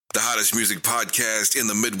hottest music podcast in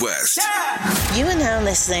the Midwest. Yeah! You are now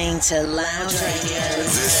listening to Loud Radio.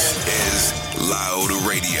 This is Loud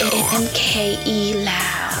Radio. AMKE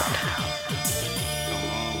Loud.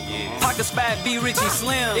 Pockets fat, be Richie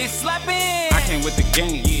Slim. It's slapping. I came with the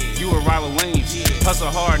game. You a rival lane.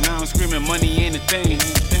 Hustle hard, now I'm screaming money ain't a thing.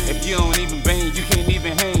 If you don't even bang, you can't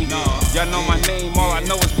even hang. Y'all know my name, all I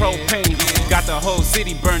know is propane. Got the whole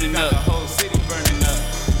city burning up.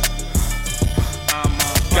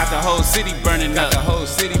 Got the whole city burning up. Got the whole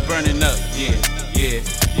city burning up. Yeah.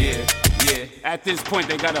 At this point,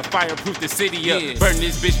 they gotta fireproof the city up. Burn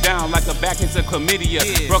this bitch down like a back into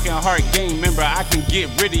chlamydia. Broken heart game, remember I can get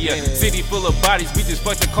rid of ya. City full of bodies, we just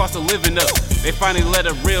fucked the cost of living up. They finally let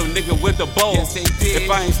a real nigga with the bowl. If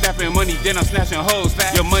I ain't snapping money, then I'm snatching hoes.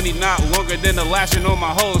 Your money not longer than the lashing on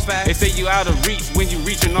my hoes. They say you out of reach when you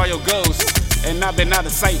reaching all your goals. And I've been out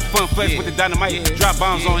of sight, fun flex with the dynamite. Drop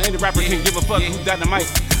bombs on any rapper, can give a fuck who dynamite.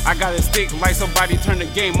 I got a stick like somebody turn the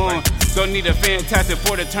game on. Don't need a fantastic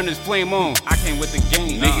for to turn this flame on. I came with the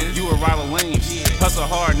game, nigga. You a rival lane. Hustle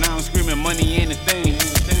hard, now I'm screaming money ain't a thing.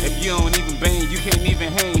 If you don't even bang, you can't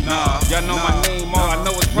even hang. Y'all know my name, all I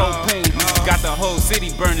know is propane. Got the whole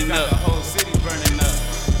city burning up. Got the whole city burning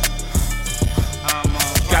up.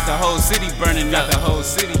 Got the whole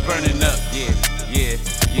city burning up. Yeah.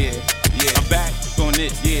 I'm back on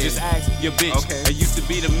this. Just ask your bitch. I used to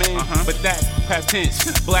be the man, but that's past tense.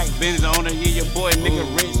 Black Benz owner, your boy nigga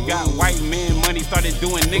rich. Got white man money, started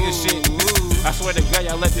doing nigga shit. I swear to God,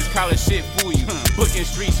 y'all let this college shit fool you. Booking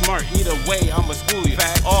street smart, either way, I'ma school you.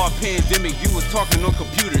 All pandemic, you was talking on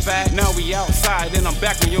computers. Now we outside, and I'm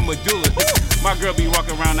back on your medulla. My girl be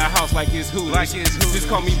walking around the house like it's Hooters. Just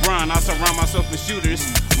call me Brian, I surround myself with shooters.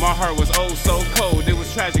 My heart was oh so cold, it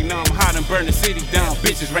was tragic. Now I'm hot and burn the city down.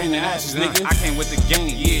 Bitches raining ashes, nigga. I came with the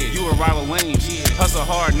game. You a rival lane. Hustle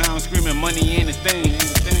hard, now I'm screaming money ain't a thing.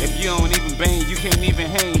 If you don't even bang, you can't even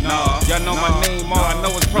hang. Y'all know my name, all I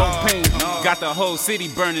know is propane. Got the whole city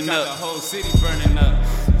burning up. Got the whole city burning up.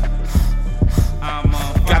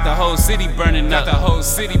 Got the whole city burning up. Got the whole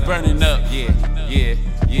city burning up. Yeah.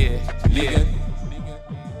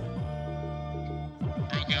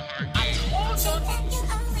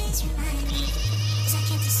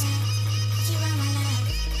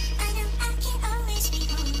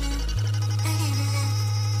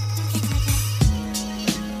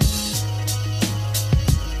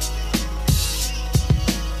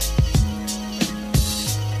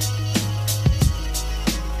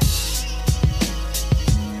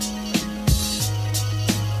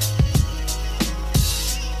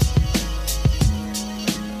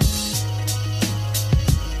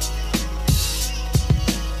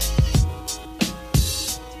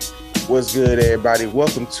 What's good, everybody?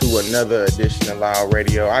 Welcome to another edition of Loud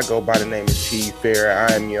Radio. I go by the name of Chief Farrah.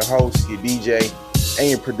 I am your host, your DJ, and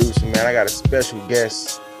your producer, man. I got a special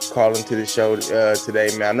guest calling to the show today,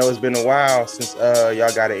 man. I know it's been a while since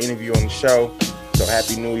y'all got an interview on the show, so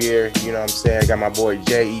happy New Year. You know what I'm saying? I got my boy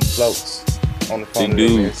J.E. Floats on the phone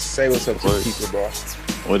today, man. Say what's up to the people, bro.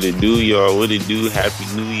 What it do, y'all? What it do? Happy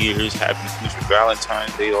New Year's, happy future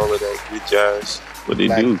Valentine's Day, all of that good jazz. What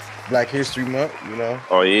it do? Black History Month, you know.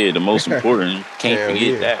 Oh yeah, the most important. Can't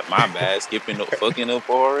forget that. My bad, fucking up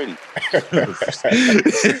already.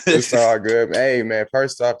 It's all good. Hey man,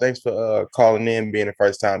 first off, thanks for calling in, being the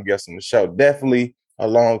first time guest on the show. Definitely a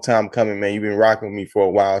long time coming, man. You've been rocking with me for a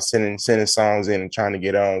while, sending songs in and trying to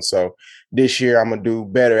get on. So this year I'm gonna do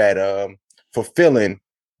better at fulfilling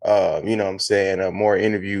you know what I'm saying, more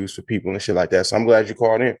interviews for people and shit like that. So I'm glad you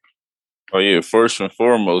called in. Oh yeah, first and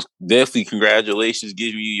foremost, definitely congratulations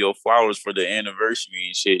giving you your flowers for the anniversary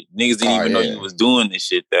and shit. Niggas didn't even know you was doing this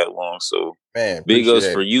shit that long. So man, big ups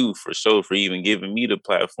for you, for sure, for even giving me the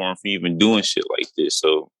platform, for even doing shit like this.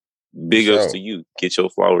 So big ups to you. Get your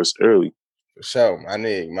flowers early. For sure, my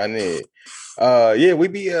nigga. Yeah, we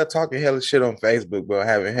be talking hella shit on Facebook, but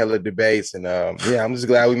having hella debates, and yeah, I'm just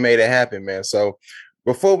glad we made it happen, man. So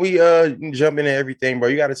before we jump into everything, bro,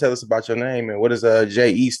 you got to tell us about your name and what does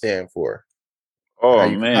J.E. stand for? Oh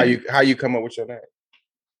man, how you come up with your name?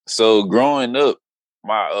 So growing up,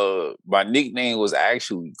 my nickname was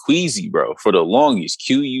actually Queasy, bro, for the longest.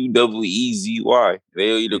 Queezy.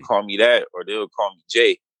 They'll either call me that or they'll call me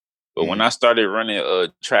Jay. But when I started running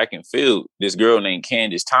track and field, this girl named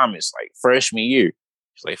Candace Thomas, like freshman year,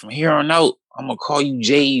 she's like, from here on out, I'm gonna call you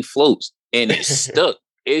J.E. Floats, and it stuck.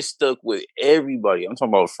 It stuck with everybody. I'm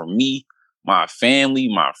talking about from me, my family,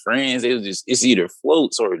 my friends. It was just, it's either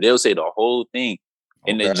Floats or they'll say the whole thing.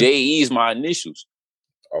 And the J.E. is my initials.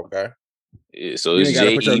 Okay. Yeah, so you it's ain't gotta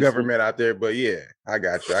J.E. put your government out there, but yeah, I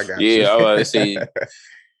got you. Yeah, I was about to say,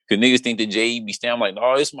 Cause niggas think the J be stand like,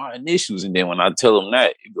 no, it's my initials. And then when I tell them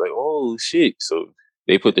that, it be like, oh shit. So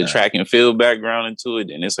they put the track and field background into it,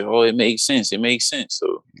 and it's like, oh, it makes sense. It makes sense.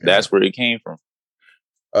 So that's where it came from.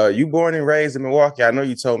 You born and raised in Milwaukee. I know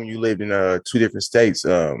you told me you lived in 2 different states.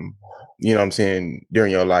 You know what I'm saying,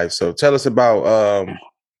 during your life. So tell us about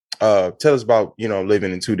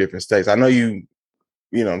living in 2 different states. I know you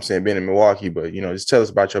know what I'm saying, been in Milwaukee, but just tell us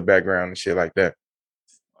about your background and shit like that.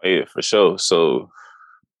 Yeah, for sure. So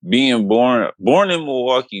being born in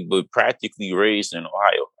Milwaukee, but practically raised in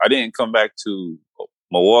Ohio. I didn't come back to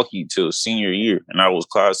Milwaukee till senior year, and I was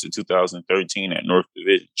class of 2013 at North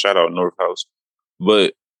Division. Shout out North House.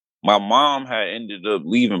 But my mom had ended up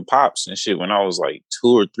leaving Pops and shit when I was like 2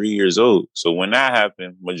 or 3 years old. So when that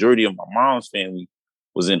happened, majority of my mom's family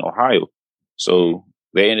was in Ohio. So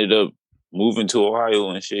they ended up moving to Ohio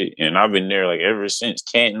and shit. And I've been there like ever since.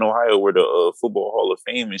 Canton, Ohio, where the Football Hall of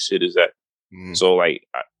Fame and shit is at. So like,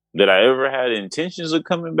 did I ever had intentions of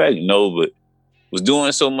coming back? No, but was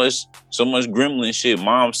doing so much gremlin shit.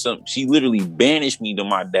 Mom, she literally banished me to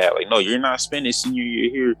my dad. Like, no, you're not spending senior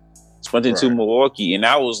year here. Spent into Milwaukee. And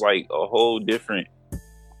that was like a whole different,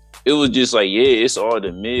 it was just like, yeah, it's all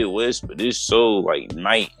the Midwest, but it's so like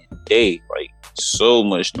night and day, like so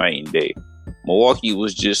much night and day. Milwaukee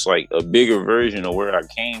was just like a bigger version of where I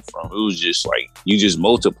came from. It was just like, you just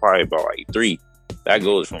multiply it by like 3. That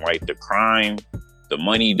goes from like the crime, the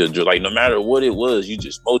money, like no matter what it was, you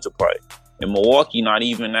just multiply it. And Milwaukee not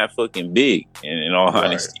even that fucking big, in all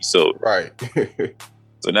honesty. So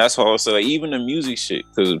so that's how I say, like, even the music shit.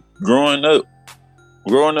 Because growing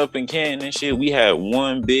up in Canton and shit, we had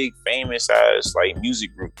one big famous ass like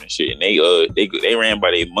music group and shit, and they ran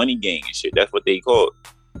by their Money Gang and shit. That's what they called.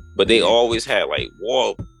 But they always had like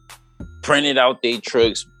printed out their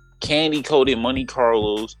trucks, candy coated Monte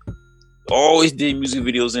Carlos. Always did music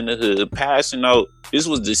videos in the hood, passing out. This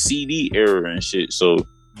was the CD era and shit. So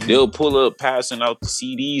they'll pull up passing out the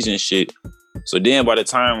CDs and shit. So then by the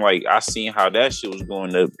time like I seen how that shit was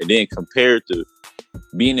going up, and then compared to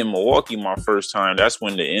being in Milwaukee my first time, that's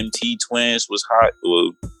when the MT Twins was hot.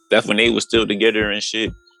 Well, that's when they was still together and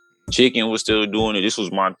shit. Chicken was still doing it. This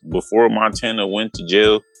was before Montana went to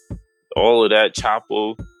jail. All of that,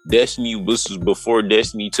 Chapo, Destiny, this was before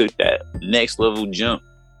Destiny took that next level jump.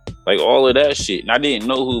 Like all of that shit. And I didn't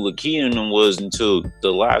know who Lakia and them was until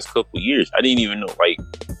the last couple years. I didn't even know like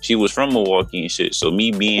she was from Milwaukee and shit. So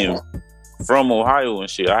me being from Ohio and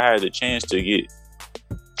shit, I had the chance to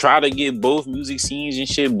try to get both music scenes and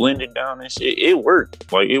shit blended down and shit. It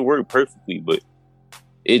worked. Like it worked perfectly, but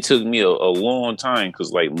it took me a long time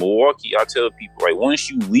because like Milwaukee, I tell people like once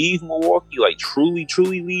you leave Milwaukee, like truly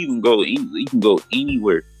leave and go, you can go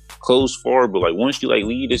anywhere, close, far, but like once you like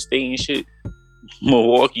leave the state and shit,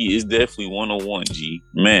 Milwaukee is definitely 101, G.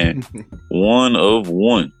 Man, 1 of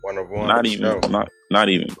 1. 1 of 1. Not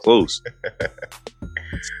even close.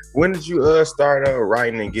 When did you start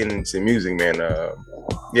writing and getting into music, man?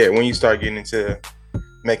 When you start getting into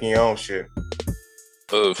making your own shit?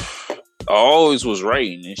 I always was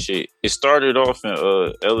writing and shit. It started off in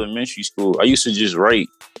elementary school. I used to just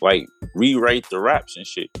rewrite the raps and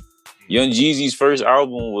shit. Young Jeezy's first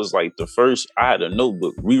album was like the first. I had a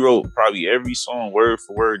notebook, rewrote probably every song word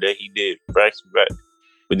for word that he did back to back.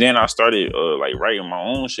 But then I started writing my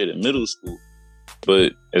own shit in middle school.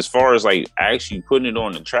 But as far as like actually putting it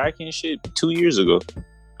on the track and shit, 2 years ago,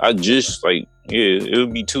 I just it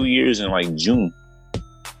would be 2 years in like June.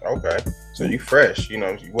 Okay, so you fresh,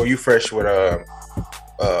 you fresh with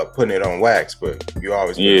putting it on wax, but you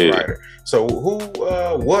always been a writer. So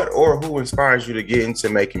who inspires you to get into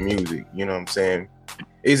making music? You know what I'm saying?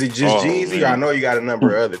 Is it just Jeezy? I know you got a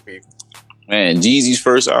number of other people. Man, Jeezy's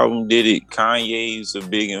first album did it. Kanye's a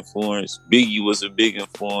big influence. Biggie was a big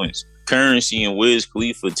influence. Currency and Wiz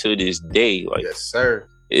Khalifa to this day, like yes, sir,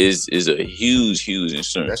 is a huge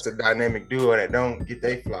influence. That's the dynamic duo that don't get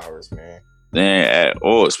their flowers, man. At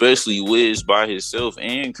all, especially Wiz by himself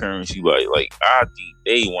and Currency by like I think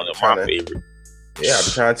they one of my favorite. Yeah, I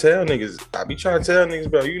be trying to tell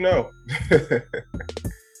niggas, bro, you know.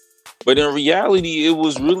 But in reality, it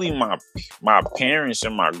was really my parents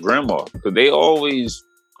and my grandma, because they always,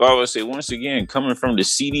 I would say, once again, coming from the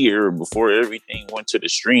CD era before everything went to the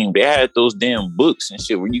stream, they had those damn books and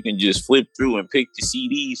shit where you can just flip through and pick the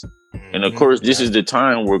CDs. And of course, this is the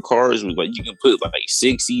time where cars was like, you can put like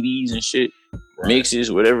 6 CDs and shit,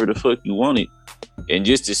 mixes, whatever the fuck you wanted. And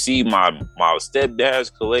just to see my stepdad's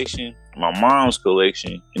collection, my mom's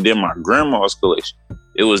collection, and then my grandma's collection,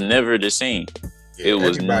 it was never the same. It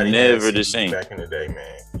was never the same. Back in the day,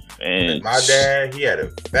 man. Man, my dad, he had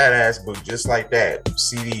a fat ass book just like that.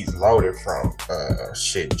 CDs loaded from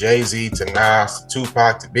Jay-Z to Nas to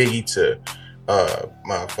Tupac to Biggie to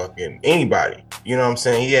motherfucking anybody. You know what I'm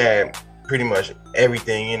saying? He had pretty much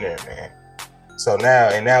everything in there, man. So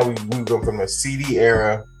now we go from the CD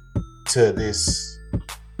era to this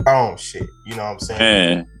phone shit. You know what I'm saying?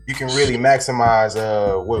 man. You can really maximize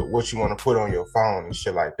what you want to put on your phone and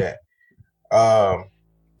shit like that.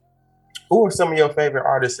 Who are some of your favorite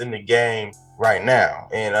artists in the game right now?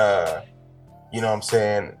 And you know what I'm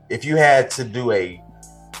saying? If you had to do a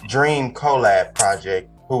dream collab project,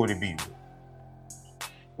 who would it be with?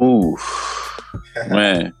 Ooh,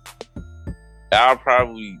 man. I'll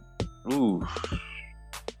probably, of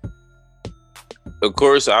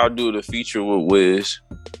course, I'll do the feature with Wiz.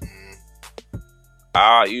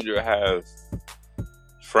 I'll either have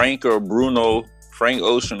Frank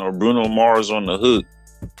Ocean or Bruno Mars on the hook.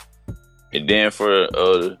 And then for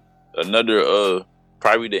another,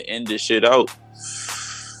 probably to end this shit out,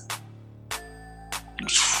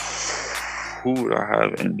 who would I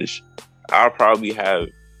have in this? I'll probably have,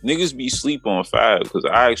 niggas be sleep on Fab, because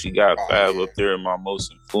I actually got Fab up there in my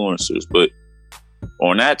most influencers. But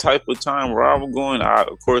on that type of time where I'm going,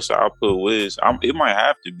 of course I'll put Wiz. it might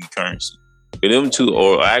have to be Currency. But them two,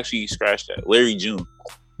 or actually scratch that, Larry June.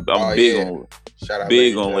 I'm big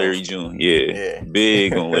on Larry June. Yeah,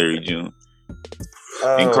 big on Larry June.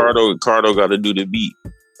 And Cardo got to do the beat.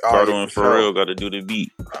 Cardo and Pharrell got to do the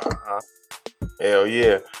beat. Hell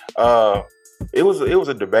yeah. It was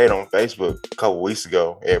a debate on Facebook a couple weeks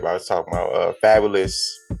ago. Everybody was talking about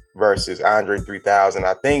Fabulous versus Andre 3000.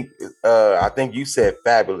 I think you said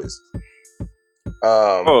Fabulous.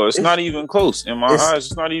 It's not even close. In my eyes,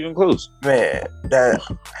 it's not even close. Man,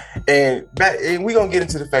 and we gonna get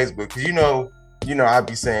into the Facebook, because you know I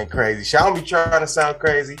be saying crazy shit. I don't be trying to sound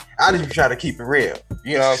crazy. I just be trying to keep it real.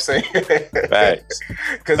 You know what I'm saying? Facts.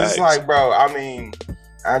 Because it's like, bro, I mean,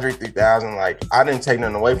 Andre 3000, like, I didn't take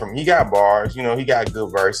nothing away from him. He got bars, you know, he got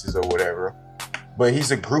good verses or whatever. But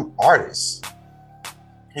he's a group artist.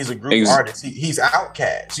 He's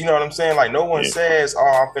Outkast. You know what I'm saying? Like, no one says, oh,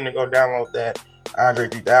 I'm finna go download that Andre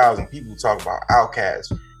 3000. People talk about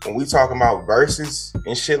Outkast. When we talking about verses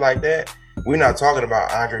and shit like that, we're not talking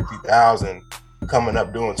about Andre 3000 coming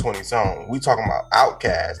up doing 20 songs. We talking about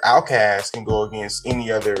Outkast. Outkast can go against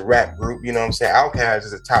any other rap group. You know what I'm saying? Outkast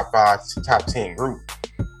is a top 5, top 10 group.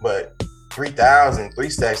 But 3000, 3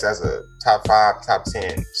 Stacks as a top 5, top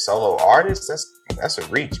 10 solo artist, that's a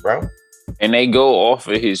reach, bro. And they go off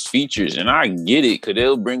of his features, and I get it, cause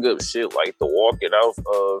they'll bring up shit like the Walk It Out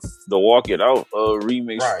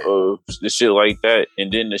remix of the shit like that, and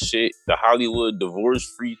then the Hollywood Divorce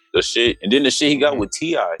Free, the shit, and then the shit he got with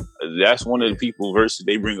T.I. That's one of the people verses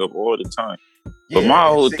they bring up all the time. But my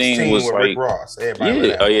whole thing was like, Ross. that's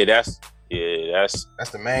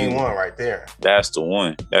the main one right there. That's the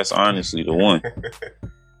one. That's honestly the one.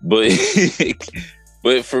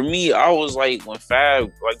 But for me, I was like, when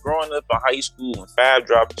Fab, like growing up in high school, when Fab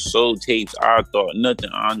dropped the Soul tapes, I thought nothing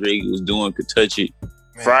Andre was doing could touch it. Man.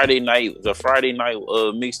 The Friday night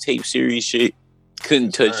mixtape series shit,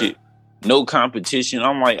 couldn't touch it. No competition.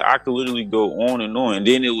 I'm like, I could literally go on and on. And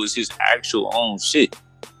then it was his actual own shit.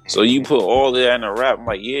 So you put all of that in a rap, I'm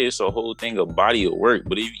like, yeah, it's a whole thing, a body of work.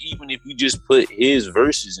 But even if you just put his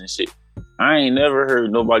verses and shit, I ain't never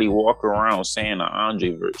heard nobody walk around saying an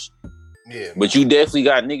Andre verse. Yeah, but you definitely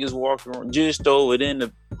got niggas walking around, just throw it in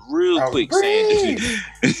the real quick saying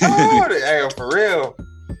for real.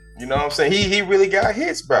 You know what I'm saying? He really got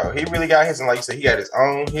hits, bro. He really got hits. And like you said, he got his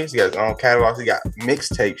own hits, he got his own catalogs, he got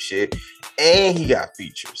mixtape shit, and he got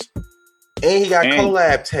features. And he got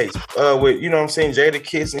collab tapes with, you know what I'm saying,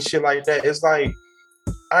 Jadakiss and shit like that. It's like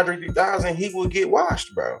Andre 3000, he would get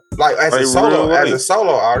washed, bro. Like as a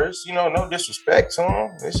solo artist, you know, no disrespect to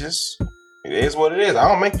him. It's just, it is what it is. I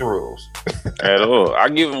don't make the rules. At all. I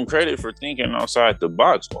give him credit for thinking outside the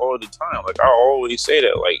box all the time. Like I always say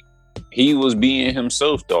that, like he was being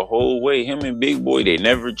himself the whole way. Him and Big Boy, they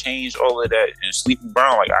never changed all of that. And Sleepy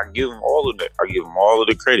Brown, like I give him all of that. I give him all of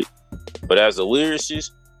the credit. But as a lyricist,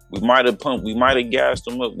 we might have gassed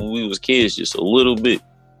him up when we was kids just a little bit.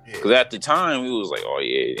 Because at the time, we was like, oh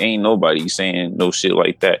yeah, ain't nobody saying no shit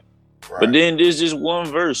like that. Right. But then there's just one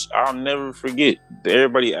verse I'll never forget.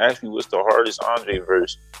 Everybody asked me what's the hardest Andre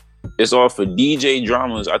verse. It's off of DJ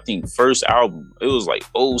Drama's, I think, first album. It was like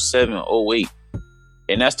 07, 08.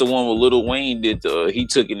 And that's the one where Lil Wayne did he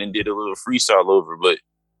took it and did a little freestyle over. But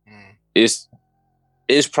it's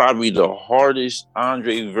probably the hardest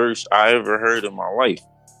Andre verse I ever heard in my life.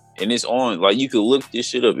 And it's on, like, you could look this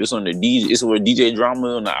shit up. It's on the DJ. It's where DJ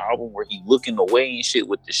Drama on the album where he looking away and shit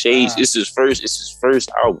with the shades. It's his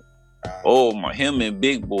first album. Oh my, him and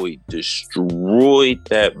Big Boy destroyed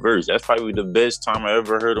that verse. That's probably the best time I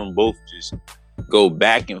ever heard them both just go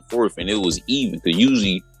back and forth, and it was even. Cause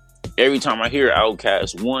usually every time I hear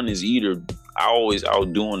Outkast, one is either always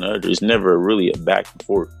outdoing the other. It's never really a back and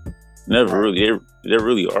forth. Never really. They're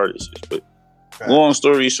really artists. But long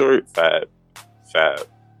story short, Fab.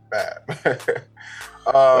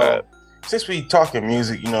 Since we talking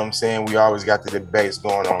music, you know what I'm saying, we always got the debates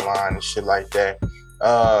going online and shit like that.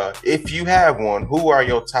 If you have one, who are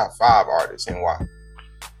your top 5 artists and why?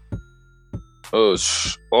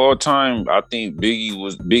 All time, I think Biggie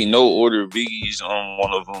was big. No order, Biggie's on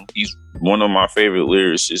one of them. He's one of my favorite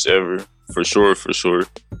lyricists ever, for sure.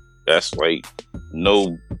 That's like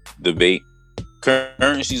no debate.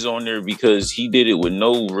 Currency's on there because he did it with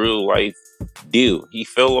no real life deal. He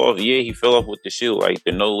fell off with the shit like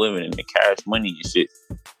the No Limit and the Cash Money and shit.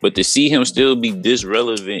 But to see him still be this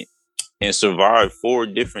relevant and survive 4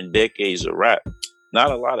 different decades of rap, not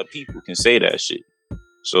a lot of people can say that shit.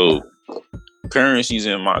 So Currency's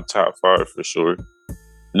in my top 5 for sure.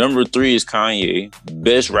 Number 3 is Kanye,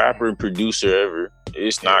 best rapper and producer ever.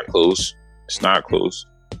 It's not close.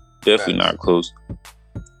 Definitely not close.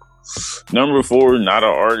 Number 4, not an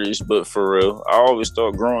artist, but Pharrell. I always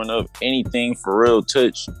thought growing up, anything Pharrell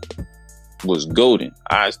touched was golden.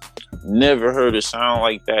 I never heard a sound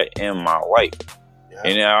like that in my life. Yeah.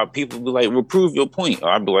 And now people be like, well, prove your point.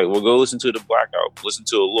 I'd be like, well, go listen to the Blackout, listen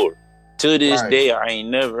to Allure. To this day, I ain't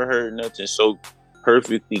never heard nothing so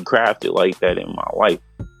perfectly crafted like that in my life.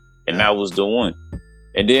 And that was the one.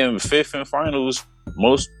 And then 5th and final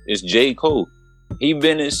is J. Cole. He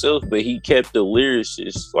been himself, but he kept the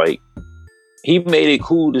lyricist. Like, he made it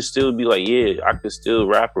cool to still be like, yeah, I could still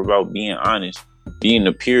rap about being honest, being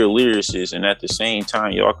a pure lyricist, and at the same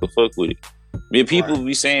time, y'all could fuck with it. Yeah, people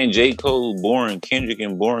be saying J. Cole boring, Kendrick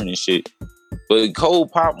and boring and shit, but Cole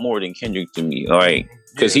pop more than Kendrick to me, like,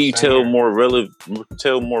 cause he tell more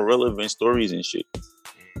relevant stories and shit,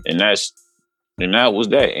 and that was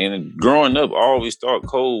that. And growing up, I always thought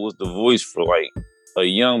Cole was the voice for like a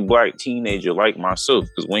young black teenager like myself,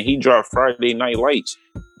 because when he dropped Friday Night Lights,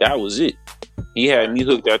 that was it. He had me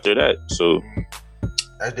hooked after that. So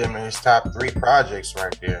that's damn near his top 3 projects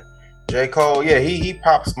right there. J. Cole, yeah, he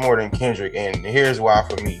pops more than Kendrick, and here's why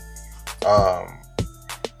for me.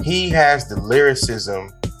 He has the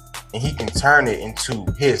lyricism, and he can turn it into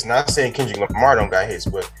hits. Not saying Kendrick Lamar don't got hits,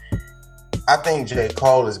 but I think J.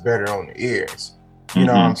 Cole is better on the ears. You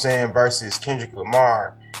know what I'm saying? Versus Kendrick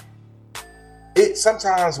Lamar. It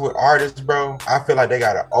sometimes with artists, bro, I feel like they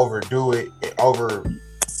gotta overdo it and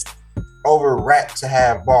over rap to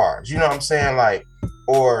have bars. You know what I'm saying? Like,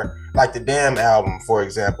 or like the Damn album, for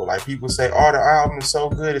example. Like, people say, oh, the album is so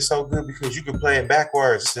good, it's so good because you can play it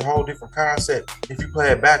backwards. It's a whole different concept if you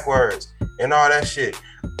play it backwards and all that shit.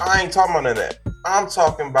 I ain't talking about none of that. I'm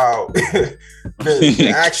talking about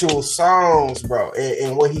the actual songs, bro,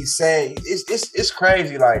 and what he's saying. It's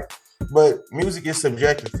crazy, like, but music is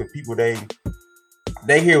subjective for people.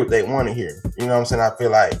 They hear what they want to hear. You know what I'm saying? I feel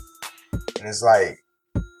like, and it's like,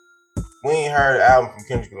 we ain't heard an album from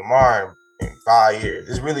Kendrick Lamar in 5 years.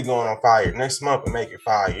 It's really going on 5 years. Next month will make it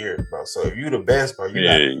 5 years, bro. So if you the best, bro,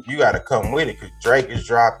 you gotta come with it, because Drake is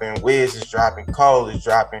dropping, Wiz is dropping, Cole is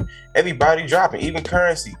dropping, everybody dropping, even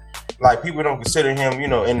Currency. Like, people don't consider him, you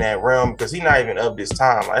know, in that realm because he's not even of this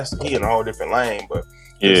time. Like, he in a whole different lane. But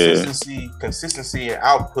consistency and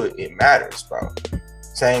output, it matters, bro.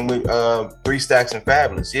 Same with 3 Stacks and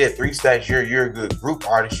Fabulous. Yeah, 3 Stacks, you're a good group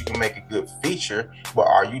artist. You can make a good feature, but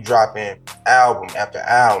are you dropping album after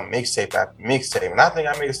album, mixtape after mixtape? And I think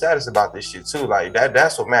I made a status about this shit too. Like,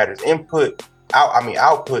 that's what matters. Output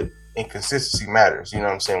and consistency matters. You know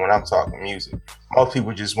what I'm saying? When I'm talking music, most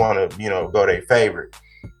people just want to, you know, go their favorite.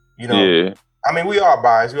 You know, I mean, we all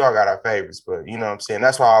biased. We all got our favorites, but you know what I'm saying?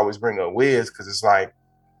 That's why I always bring up Wiz, because it's like,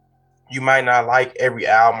 you might not like every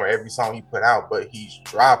album or every song he put out, but he's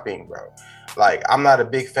dropping, bro. Like, I'm not a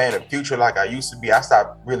big fan of Future like I used to be. I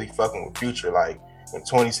stopped really fucking with Future like in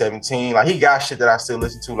 2017. Like, he got shit that I still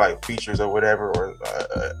listen to, like features or whatever, or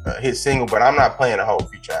his single, but I'm not playing the whole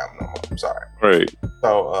Future album no more. I'm sorry. Right.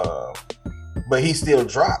 So, but he still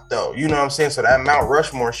dropped though. You know what I'm saying? So that Mount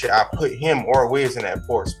Rushmore shit, I put him or Wiz in that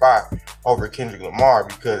 4th spot over Kendrick Lamar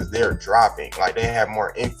because they're dropping. Like, they have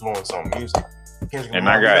more influence on music. And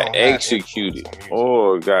I got executed.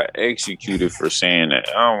 Got executed for saying that.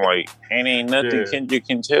 I'm like, ain't nothing Kendrick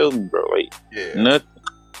can tell me, bro. Like, nothing.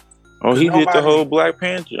 Oh, he did the whole Black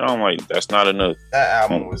Panther. I'm like, that's not enough. That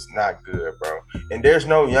album was not good, bro. And there's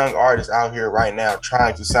no young artists out here right now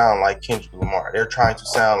trying to sound like Kendrick Lamar. They're trying to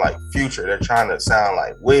sound like Future. They're trying to sound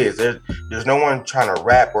like Wiz. There's no one trying to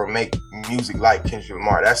rap or make music like Kendrick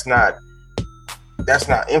Lamar. That's not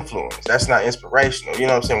influence. That's not inspirational. You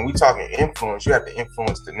know what I'm saying? When we talking influence, you have to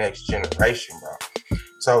influence the next generation, bro.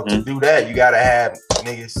 So to do that, you gotta have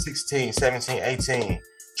niggas 16, 17, 18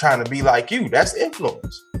 trying to be like you. That's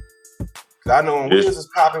influence. Cause I know when Wheels was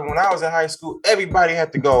popping, when I was in high school, everybody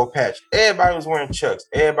had the gold patch. Everybody was wearing Chucks.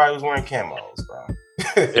 Everybody was wearing camos, bro.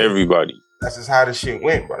 Everybody. That's just how the shit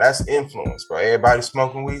went, bro. That's influence, bro. Everybody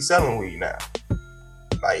smoking weed, selling weed now.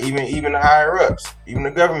 Like even the higher ups, even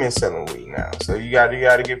the government selling weed now. So you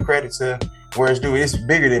gotta give credit to where it's due. It's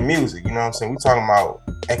bigger than music, you know what I'm saying? We talking about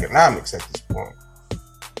economics at this point.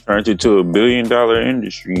 Turned into $1 billion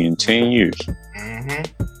industry in 10 years. Mm-hmm.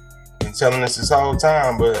 Been telling us this whole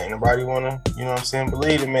time, but ain't nobody wanna, you know what I'm saying,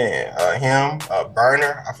 believe it, man.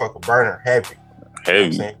 Burner, I fuck with Burner heavy. Heavy. You know what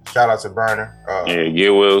I'm saying? Shout out to Burner. Yeah, get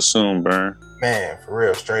well soon, Burn. Man, for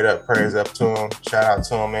real, straight up, prayers up to him. Shout out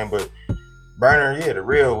to him, man. But Burner, yeah, the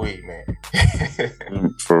real weed, man.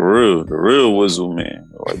 For real, the real Wizzle, man.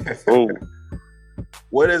 Like, oh.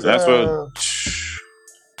 What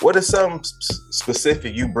is something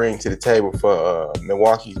specific you bring to the table for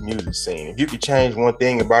Milwaukee's music scene? If you could change one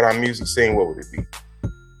thing about our music scene, what would it be?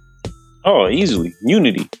 Oh, easily.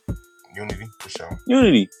 Unity. Unity, for sure.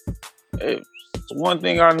 Unity. One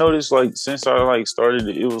thing I noticed, like, since I, like, started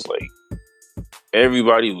it was, like,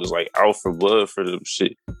 everybody was, like, out for blood for the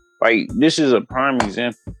shit. Like, this is a prime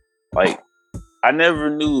example. Like, I never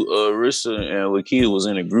knew Rissa and Lakia was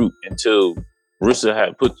in a group until Rissa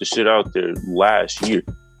had put the shit out there last year.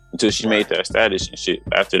 Until she made that status and shit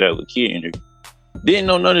after that Lakia interview. Didn't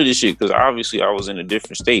know none of this shit because obviously I was in a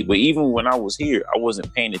different state. But even when I was here, I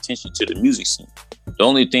wasn't paying attention to the music scene. The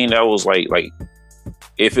only thing that was like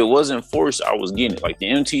if it wasn't forced, I was getting it. Like the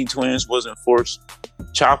MT Twins wasn't forced.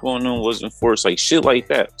 Chop on them wasn't forced. Like shit like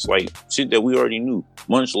that. It's like shit that we already knew.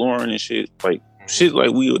 Munch Lauren and shit. Like shit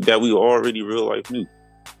like we already real life knew.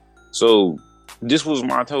 So this was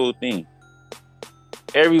my whole thing.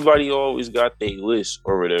 Everybody always got their list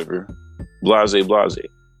or whatever. Blase.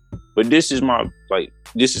 But this is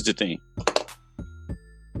the thing.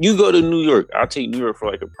 You go to New York. I'll take New York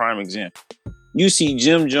for like a prime example. You see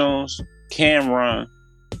Jim Jones, Cameron,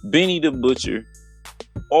 Benny the Butcher,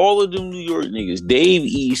 all of them New York niggas, Dave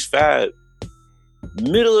East, Fab,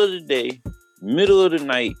 middle of the day, middle of the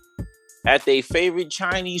night, at their favorite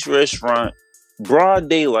Chinese restaurant, broad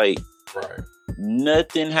daylight, right?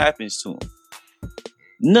 Nothing happens to them.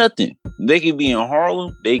 Nothing. They can be in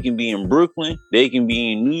Harlem, they can be in Brooklyn, they can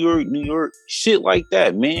be in New York, shit like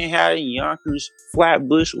that. Manhattan, Yonkers,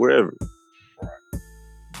 Flatbush, wherever.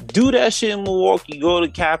 Do that shit in Milwaukee, go to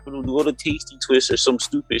Capitol, go to Tasty Twist or some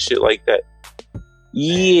stupid shit like that.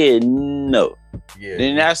 Yeah, no. Yeah.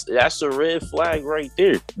 Then that's a red flag right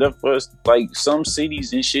there. The first, like some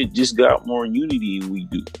cities and shit just got more unity than we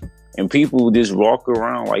do. And people just walk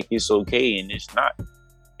around like it's okay and it's not.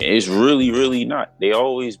 It's really, really not. They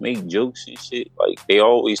always make jokes and shit. Like, they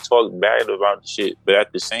always talk bad about the shit. But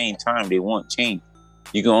at the same time, they want change.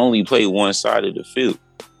 You can only play one side of the field.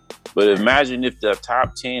 But imagine if the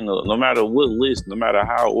top 10, no matter what list, no matter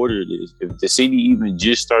how ordered it is, if the city even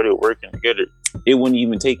just started working together, it wouldn't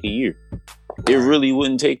even take a year. It really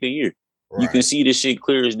wouldn't take a year. Right. You can see this shit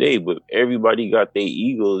clear as day, but everybody got their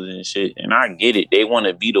egos and shit. And I get it. They want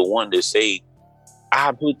to be the one to say,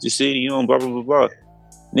 I put the city on, blah, blah, blah, blah.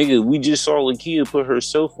 Nigga, we just saw Lakia put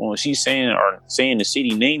herself on. She's saying the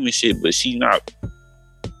city name and shit, but she not.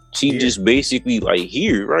 She just basically like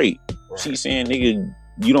here, right? She's saying, nigga,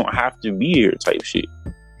 you don't have to be here type shit.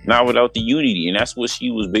 Not without the unity. And that's what she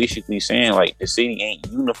was basically saying. Like, the city ain't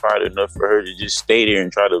unified enough for her to just stay there and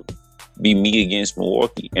try to be me against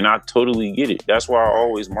Milwaukee. And I totally get it. That's why I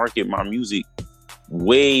always market my music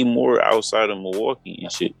way more outside of Milwaukee and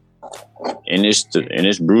shit. And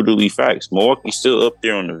it's brutally facts. Milwaukee's still up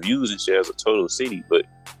there on the views and shit as a total city, but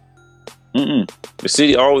the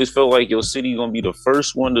city always felt like your city gonna be the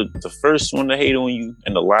first one to hate on you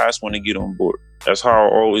and the last one to get on board. That's how I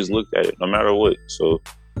always looked at it, no matter what. So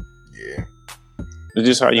yeah, it's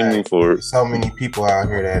just how you move forward. So many people out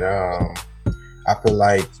here that I feel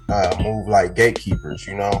like move like gatekeepers,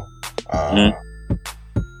 you know.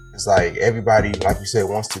 It's like everybody, like you said,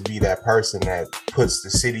 wants to be that person that puts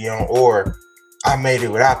the city on, or I made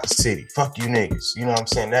it without the city. Fuck you niggas. You know what I'm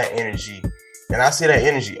saying? That energy. And I see that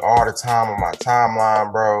energy all the time on my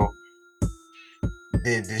timeline, bro.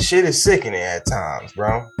 The shit is sickening at times,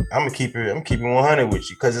 bro. I'm gonna keep it 100 with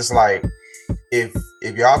you. Cause it's like if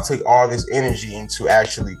y'all took all this energy into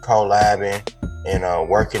actually collabing and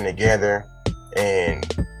working together and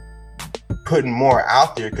putting more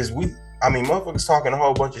out there, cause motherfuckers talking a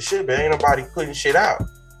whole bunch of shit, but ain't nobody putting shit out.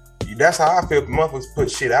 You that's how I feel. Motherfuckers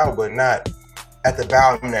put shit out, but not at the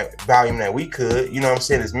volume that we could. You know what I'm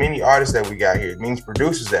saying? There's many artists that we got here, many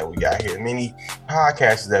producers that we got here, many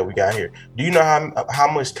podcasters that we got here. Do you know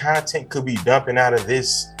how much content could be dumping out of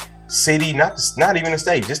this city? Not even the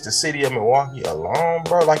state, just the city of Milwaukee alone,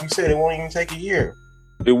 bro. Like you said, it won't even take a year.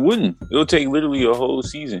 It wouldn't. It'll take literally a whole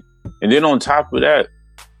season. And then on top of that,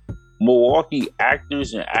 Milwaukee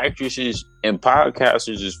actors and actresses and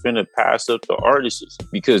podcasters is finna pass up the artists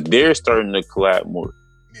because they're starting to collab more.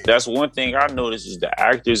 That's one thing I noticed is the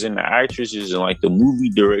actors and the actresses and like the movie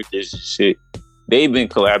directors and shit, they've been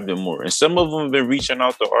collabing more. And some of them have been reaching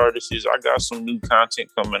out to artists. I got some new content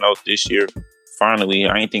coming out this year. Finally,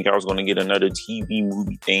 I didn't think I was going to get another TV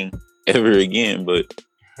movie thing ever again, but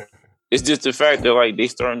it's just the fact that like they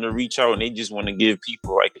starting to reach out and they just want to give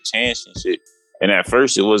people like a chance and shit. And at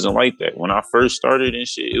first it wasn't like that. When I first started and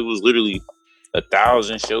shit, it was literally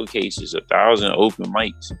 1,000 showcases, 1,000 open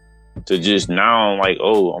mics. To just now, I'm like,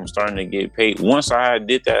 oh, I'm starting to get paid. Once I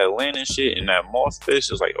did that Atlanta shit and that Moth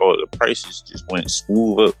Fest, it's like, oh, the prices just went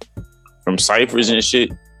smooth up from ciphers and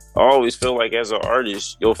shit. I always feel like as an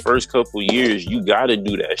artist, your first couple years, you gotta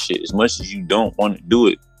do that shit. As much as you don't want to do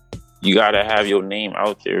it, you gotta have your name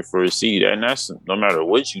out there for a seed. And that's no matter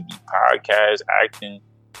what you do, podcast, acting,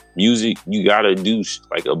 music, you gotta do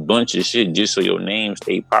like a bunch of shit just so your name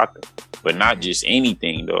stay popping. But not just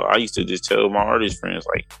anything though. I used to just tell my artist friends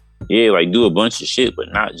like, yeah, like do a bunch of shit,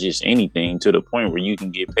 but not just anything to the point where you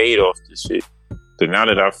can get paid off this shit. So now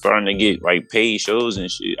that I'm starting to get like paid shows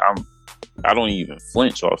and shit, I don't even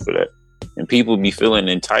flinch off of that. And people be feeling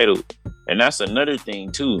entitled. And that's another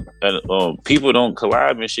thing too. People don't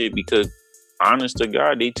collab and shit because honest to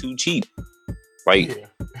God, they too cheap. Like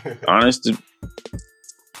I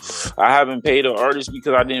haven't paid an artist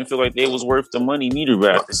because I didn't feel like they was worth the money neither.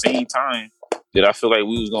 But at the same time, did I feel like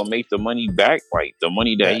we was gonna make the money back? Like the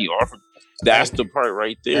money that he offered? That's the part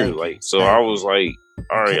right there. Like, so I was like,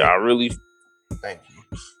 all right, I really thank you.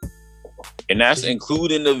 And that's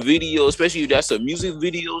including the video, especially if that's a music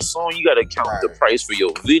video song. You gotta count the price for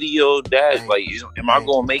your video. That like, am I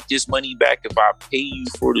gonna make this money back if I pay you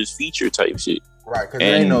for this feature type shit? Right, because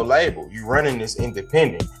there ain't no label. You running this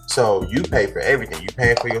independent, so you pay for everything. You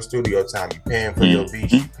paying for your studio time. You paying for your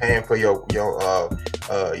beats. You paying for your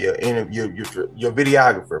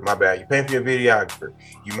videographer. My bad. You paying for your videographer.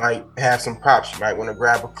 You might have some props. You might want to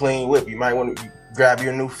grab a clean whip. You might want to grab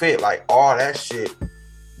your new fit. Like all that shit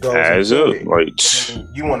goes into it. Like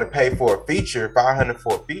you want to pay for a feature, $500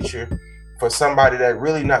 for a feature, for somebody that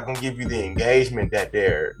really not gonna give you the engagement that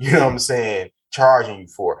they're, you know what I'm saying, charging you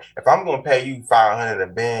for. If I'm gonna pay you $500 a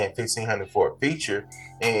band, $1,500 for a feature,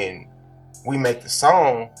 and we make the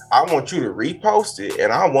song, I want you to repost it,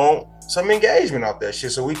 and I want some engagement off that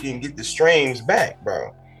shit so we can get the streams back,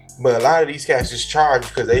 bro. But a lot of these cats just charge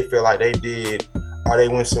because they feel like they did, or they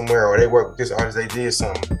went somewhere, or they worked with this artist, they did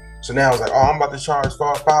something. So now it's like, oh, I'm about to charge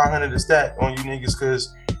 $500 a stack on you niggas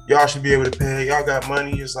because y'all should be able to pay. Y'all got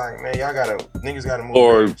money. It's like, man, niggas gotta move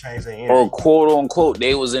or change their energy. Or quote unquote,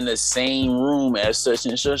 they was in the same room as such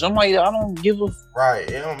and such. I'm like, I don't give a right.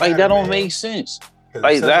 Like that don't make sense.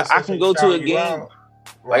 Like that, I can go to a game.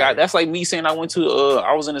 Right. Like that's like me saying I went to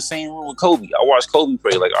I was in the same room with Kobe. I watched Kobe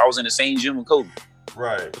play. Like I was in the same gym with Kobe.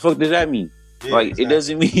 Right. The fuck does that mean? Yeah, like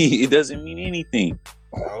exactly. It doesn't mean anything.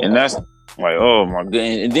 And that's like, oh my god.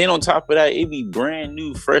 And then on top of that, it be brand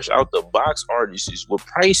new, fresh out the box artists with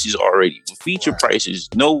prices already, with feature prices,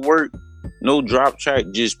 no work, no drop track,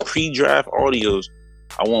 just pre-draft audios.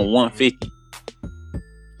 I want 150.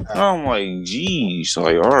 I'm like, geez,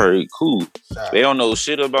 like, all right, cool. They don't know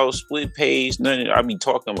shit about split pays, nothing. I be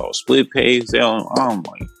talking about split pays. They don't. I'm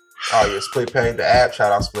like, oh yeah, split pay, the app,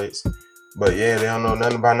 shout out Splits. But yeah, they don't know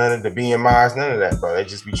nothing about none of the BMIs, none of that, bro. They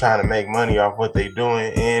just be trying to make money off what they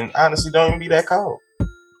doing, and honestly, don't even be that cold.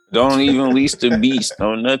 Don't even lease the beats,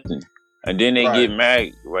 no nothing. And then they get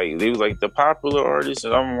mad, like they was like the popular artists,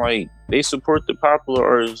 and I'm like, they support the popular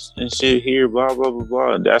artists and shit here, blah blah blah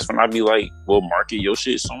blah. That's when I be like, well, market your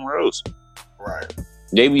shit somewhere else. Right.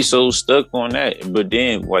 They be so stuck on that, but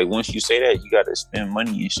then like once you say that, you gotta spend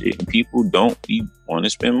money and shit, and people don't want to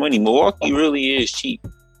spend money. Milwaukee really is cheap.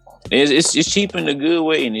 It's cheap in a good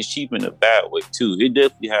way and it's cheap in a bad way too. It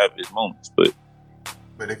definitely have its moments, but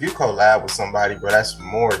if you collab with somebody, bro, that's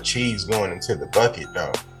more cheese going into the bucket,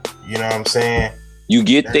 though. You know what I'm saying? You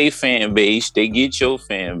get their fan base, they get your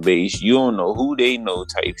fan base. You don't know who they know,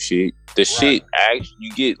 type shit. The shit actually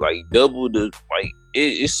you get like double the like.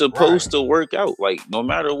 It's supposed to work out. Like no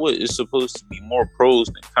matter what, it's supposed to be more pros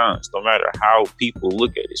than cons. No matter how people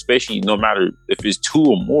look at it, especially no matter if it's two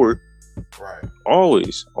or more. Right.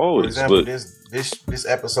 Always. For example, this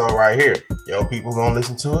episode right here, yo, people gonna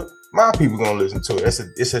listen to it. my people gonna listen to it.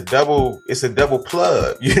 It's a double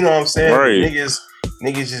plug. You know what I'm saying? Right.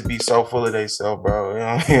 Niggas just be so full of themselves, bro.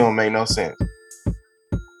 It don't make no sense.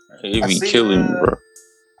 It be killing me, bro.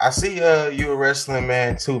 I see you a wrestling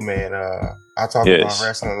man too, man. I talk about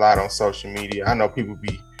wrestling a lot on social media. I know people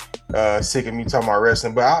be sick of me talking about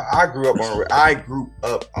wrestling, but I grew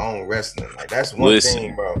up on wrestling. Like that's one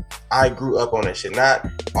thing, bro. I grew up on that shit. Not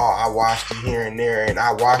I watched it here and there, and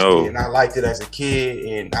I watched it and I liked it as a kid,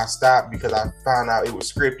 and I stopped because I found out it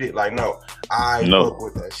was scripted. Like I fuck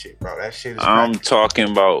with that shit, bro. That shit is. I'm talking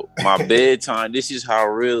about my bedtime. This is how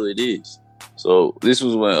real it is. So this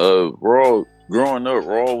was when Raw. Growing up,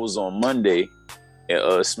 Raw was on Monday, and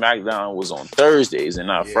SmackDown was on Thursdays and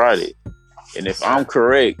not Friday. And if I'm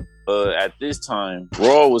correct, at this time,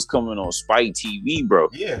 Raw was coming on Spike TV, bro.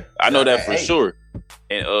 Yeah, I know that for sure.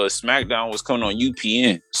 And SmackDown was coming on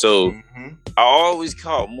UPN. So I always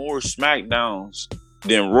caught more SmackDowns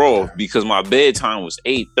than Raw because my bedtime was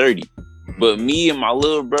 8:30. But me and my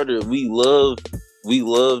little brother, we love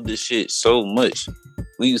this shit so much.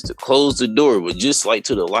 We used to close the door, but just like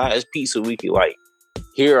to the last piece so we could like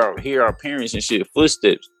hear our parents and shit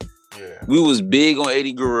footsteps. Yeah. We was big on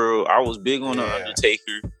Eddie Guerrero. I was big on The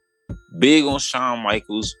Undertaker. Big on Shawn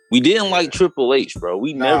Michaels. We didn't like Triple H, bro.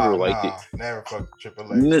 We never liked it. Never fuck with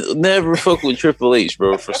Triple H. Never fuck with Triple H,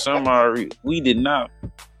 bro. For some reason, we did not.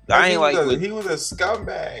 He was a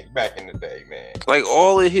scumbag back in the day, man. Like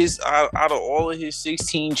all of his out of all of his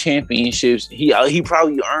 16 championships, he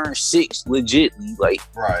probably earned 6 legitly. Like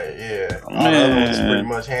right, yeah. All the other ones pretty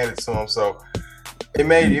much handed to him. So it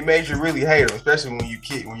made you really hate him, especially when you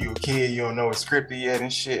a kid, you don't know it's scripted yet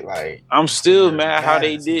and shit. Like I'm still mad how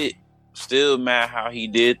they did. Still mad how he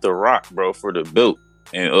did The Rock, bro, for the belt.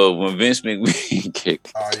 And when Vince McMahon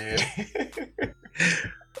kicked. Oh yeah.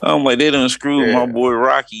 I'm like, they done screwed my boy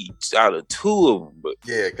Rocky out of 2 of them. But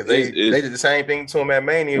yeah, because they did the same thing to him at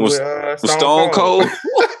Mania with Stone Cold.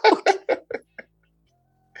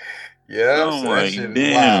 Yeah, I'm like,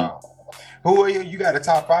 damn. Wow. Who are you? You got a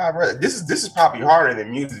top 5? This is probably harder than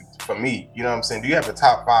music for me. You know what I'm saying? Do you have a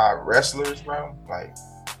top 5 wrestlers, bro? Like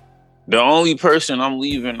the only person I'm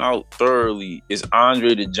leaving out thoroughly is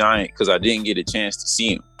Andre the Giant because I didn't get a chance to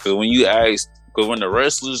see him. Because when the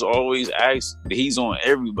wrestlers always ask, he's on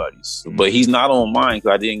everybody's, but he's not on mine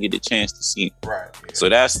because I didn't get a chance to see him. Right. Yeah. So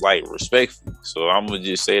that's like respectful. So I'm gonna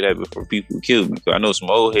just say that before people kill me. Because I know some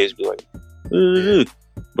old heads be like, ugh.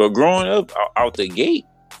 But growing up out the gate,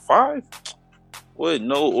 5. What?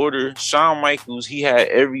 No order. Shawn Michaels, he had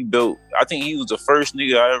every belt. I think he was the first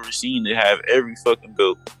nigga I ever seen to have every fucking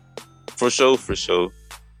belt. For sure.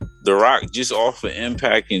 The Rock just off of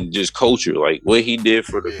impact and just culture, like what he did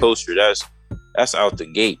for the culture. That's out the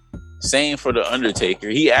gate. Same for the Undertaker.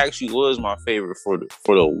 He actually was my favorite for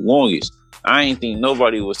the longest. I ain't think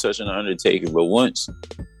nobody was touching the Undertaker, but once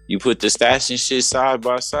you put the stats and shit side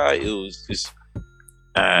by side, it was just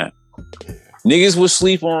niggas would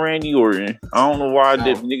sleep on Randy Orton. I don't know why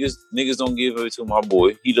niggas don't give it to my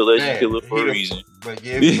boy. He the legend killer for a reason. But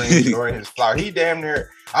give Randy Orton his flower. He damn near.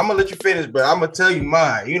 I'm gonna let you finish, but I'm gonna tell you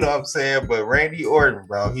mine. You know what I'm saying? But Randy Orton,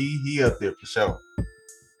 bro, he up there for sure.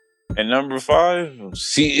 And number 5,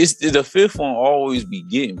 see, it's the 5th one always be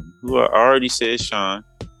getting me. Who I already said Sean.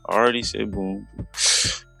 I already said Boom.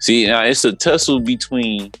 See, now it's a tussle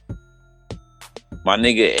between my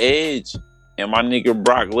nigga Edge and my nigga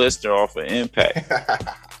Brock Lesnar off of Impact.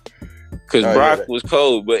 Because Brock was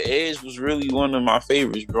cold, but Edge was really one of my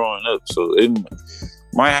favorites growing up. So it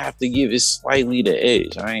might have to give it slightly the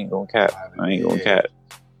edge. I ain't gonna cap.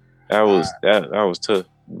 That was tough.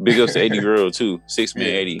 Big ups to Eddie Guerrero too. 6-man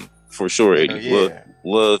Eddie. For sure, Eddie.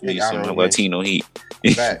 Love me some Latino heat.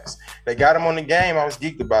 Facts. They got him on the game. I was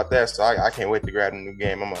geeked about that, so I can't wait to grab the new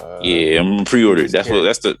game. I'm gonna pre-order. That's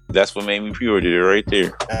what made me pre-order it right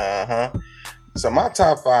there. So my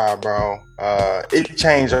top 5, bro. It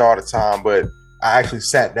changed all the time, but I actually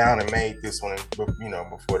sat down and made this one,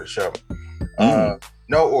 before the show.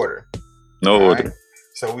 No order. No order. Right?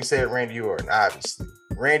 So we said Randy Orton, obviously.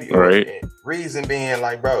 Randy Orton, reason being,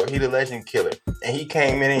 like, bro, he the legend killer. And he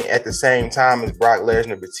came in at the same time as Brock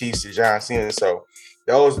Lesnar, Batista, John Cena. So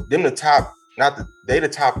the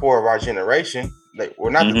top 4 of our generation. Like,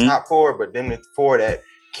 well, not the top 4, but them the 4 that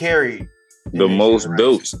carried the most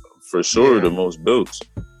belts. For sure, the most belts.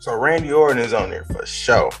 So Randy Orton is on there for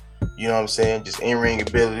sure. You know what I'm saying? Just in-ring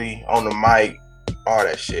ability, on the mic, all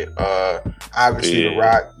that shit. Obviously, The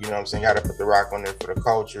Rock, you know what I'm saying? Got to put The Rock on there for the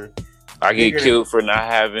culture. I get killed for not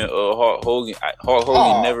having Hulk Hogan. Hulk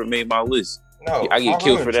Hogan never made my list. No, I get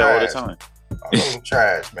killed for that all the time. Hulk Hogan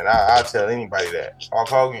trash, man. I'll tell anybody that. Hulk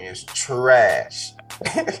Hogan is trash.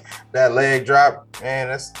 that leg drop, man,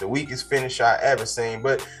 that's the weakest finish I ever seen.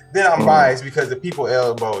 But then I'm biased because the people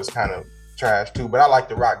elbow is kind of trash too. But I like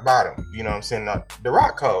the Rock bottom. You know what I'm saying? The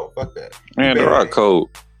Rock cold. Fuck that. Man, the Rock cold.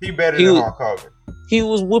 He better than Hulk Hogan. He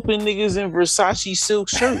was whooping niggas in Versace silk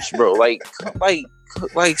shirts, bro. like,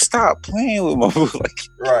 stop playing with my like.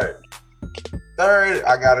 Right. Third,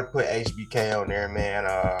 I gotta put HBK on there, man.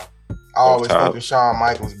 I always fuck with Shawn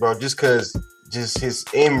Michaels, bro, just his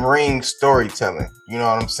in-ring storytelling. You know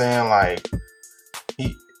what I'm saying? Like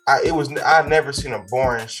I've never seen a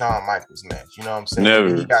boring Shawn Michaels match. You know what I'm saying?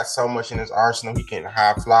 Never. He got so much in his arsenal. He can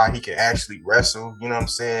high fly. He can actually wrestle. You know what I'm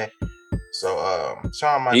saying? So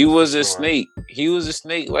Shawn Michaels. He was a snake. He was a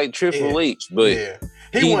snake like Triple H, but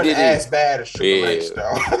he wasn't as bad as Triple H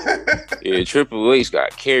though. Yeah, Triple H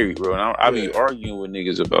got carried, bro. And I be arguing with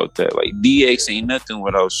niggas about that. Like DX ain't nothing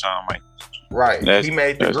without Shawn Michaels. Right. He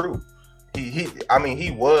made the group. He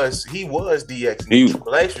was DX. And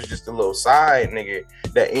Triple H was just a little side nigga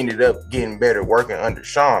that ended up getting better working under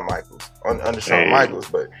Shawn Michaels. Michaels,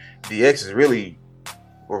 but DX is really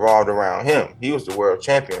revolved around him. He was the world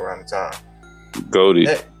champion around the time.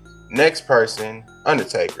 Goated. Next person,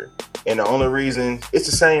 Undertaker. And the only reason, it's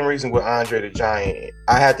the same reason with Andre the Giant.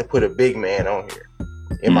 I had to put a big man on here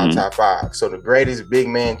in my top 5. So the greatest big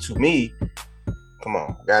man to me, come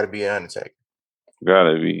on, gotta be an Undertaker.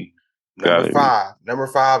 Gotta be. Number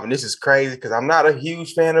five, and this is crazy because I'm not a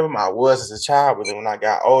huge fan of him. I was as a child, but then when I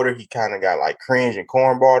got older, he kind of got like cringe and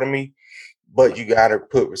cornball to me. But you gotta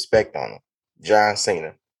put respect on him. John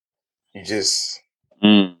Cena. You just,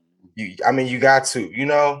 you got to, you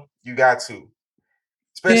got to.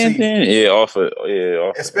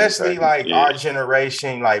 Especially like our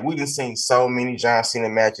generation, like we done seen so many John Cena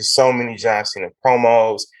matches, so many John Cena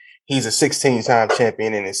promos. He's a 16-time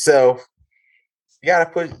champion in himself. You gotta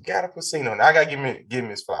put Cena on there. I gotta give him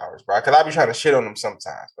his flowers, bro. Cause I be trying to shit on him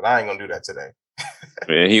sometimes, but I ain't gonna do that today.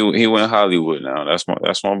 Yeah, he went Hollywood now. That's my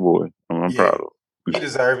boy. I'm proud of him. He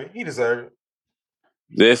deserve it.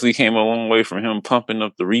 Definitely came a long way from him pumping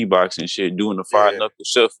up the Reeboks and shit, doing the 5-knuckle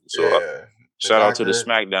shuffle. So shout out to the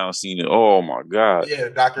SmackDown scene. Oh my God. Yeah,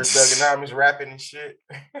 Dr. Thugonomics rapping and shit.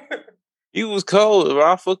 He was cold.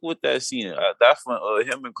 I fuck with that scene. That's when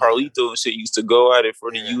him and Carlito and shit used to go at it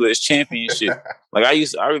for the U.S. Championship. Like I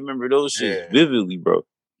remember those shit vividly, bro.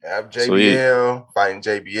 Yeah, JBL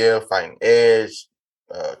fighting Edge,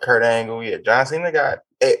 Kurt Angle. Yeah, John Cena got.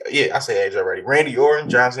 I said Edge already. Randy Orton,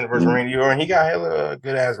 John Cena versus Randy Orton. He got hella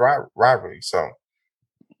good ass rivalry. So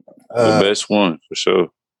the best one for sure.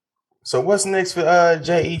 So what's next for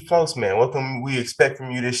J.E. Floats, man? What can we expect from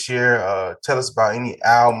you this year? Tell us about any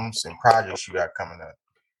albums and projects you got coming up.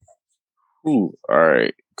 Ooh, all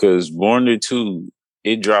right. Because Born to 2,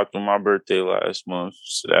 it dropped on my birthday last month.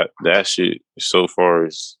 So that shit so far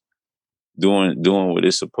is doing what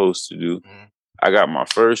it's supposed to do. Mm-hmm. I got my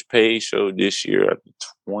first paid show this year at the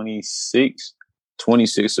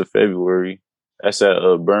 26th of February. That's at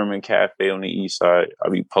Berman Cafe on the east side. I'll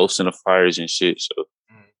be posting the flyers and shit. So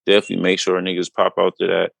definitely make sure niggas pop out to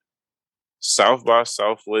that. South by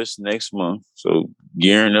Southwest next month. So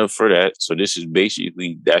gearing up for that. So this is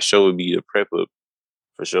basically, that show would be the prep up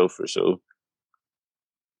for sure.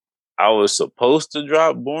 I was supposed to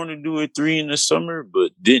drop Born to Do It 3 in the summer,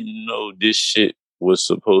 but didn't know this shit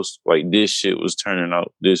was this shit was turning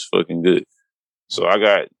out this fucking good. So I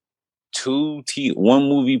got one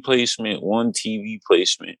movie placement, one TV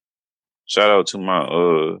placement. Shout out to my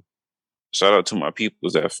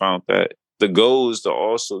peoples that found that. The goal is to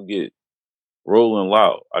also get Rolling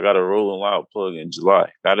Loud. I got a Rolling Loud plug in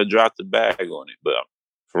July. Got to drop the bag on it, but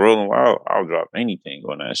for Rolling Loud, I'll drop anything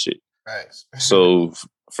on that shit. Nice. So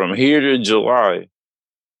from here to July,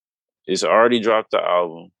 it's already dropped the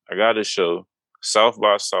album. I got a show, South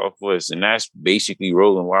by Southwest, and that's basically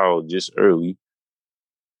Rolling Loud just early.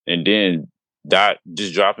 And then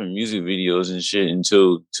just dropping music videos and shit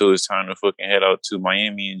until it's time to fucking head out to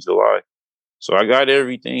Miami in July. So I got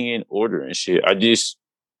everything in order and shit. I just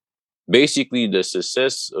basically the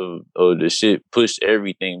success of the shit pushed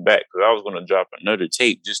everything back because I was gonna drop another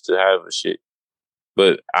tape just to have a shit.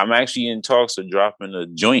 But I'm actually in talks of dropping a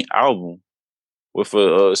joint album with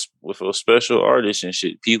a special artist and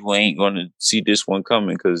shit. People ain't gonna see this one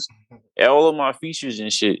coming because all of my features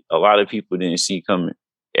and shit, a lot of people didn't see coming.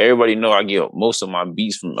 Everybody know I get most of my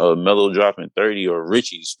beats from Mellow Dropping 30 or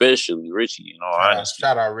Richie, especially Richie. You know,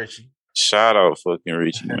 shout out Richie. Shout out fucking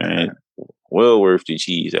Richie, man. Well worth the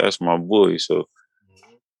cheese. That's my boy. So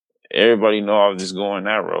everybody know I was just going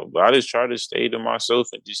that route. But I just try to stay to myself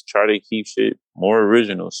and just try to keep shit more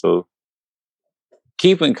original. So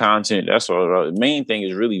keeping content, that's all. The main thing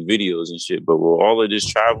is really videos and shit. But with all of this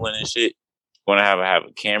traveling and shit, Gonna have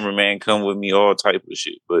a cameraman come with me, all type of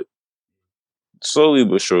shit. But slowly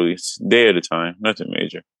but surely, day at a time, nothing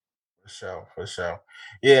major. For sure.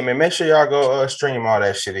 Yeah, man. Make sure y'all go stream all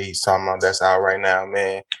that shit that he's talking about. That's out right now,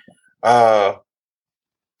 man. Yeah,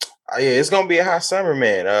 it's gonna be a hot summer,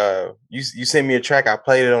 man. You sent me a track, I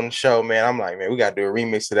played it on the show, man. I'm like, man, we gotta do a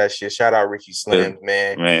remix of that shit. Shout out Richie Slims,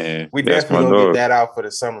 man. Man, we definitely gonna get that out for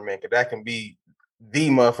the summer, man, because that can be the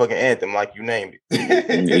motherfucking anthem, like you named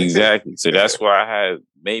it. Exactly. So that's why I had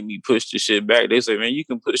made me push the shit back. They said, man, you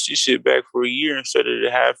can push this shit back for a year instead of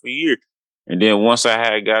the half a year. And then once I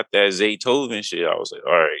had got that Zaytoven shit, I was like,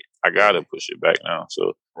 all right, I gotta push it back now.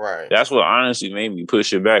 So that's what honestly made me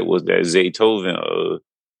push it back, was that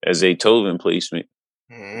Zaytoven placement.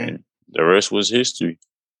 Mm-hmm. And the rest was history.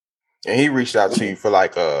 And he reached out to you for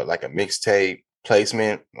like a mixtape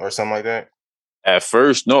placement or something like that? At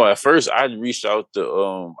first I reached out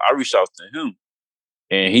to him,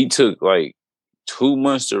 and he took like 2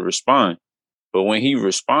 months to respond. But when he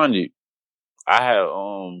responded, I had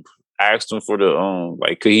asked him for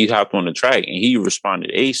the could he hop on the track, and he responded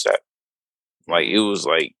ASAP. Like it was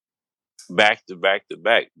like back to back to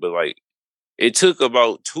back. But like it took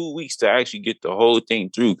about 2 weeks to actually get the whole thing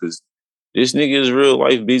through, because this nigga is real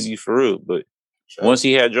life busy for real. But once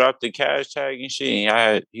he had dropped the cash tag and shit,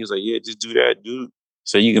 and he was like, yeah, just do that, dude.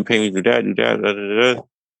 So you can pay me do that, da, da, da, da.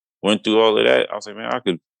 Went through all of that. I was like, man, I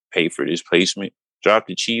could pay for this placement. Drop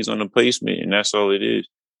the cheese on the placement, and that's all it is.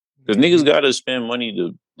 Because niggas got to spend money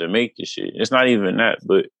to make this shit. It's not even that,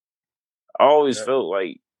 but I always felt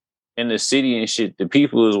like in the city and shit, the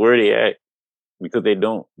people is where they at, because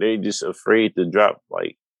they're just afraid to drop.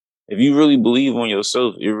 Like, if you really believe on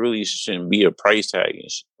yourself, it really shouldn't be a price tag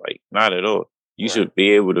and shit. Like, not at all. You should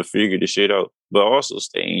be able to figure the shit out, but also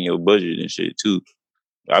stay in your budget and shit too.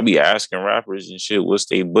 I be asking rappers and shit, what's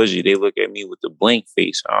their budget? They look at me with the blank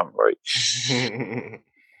face. I'm like,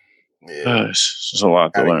 it's a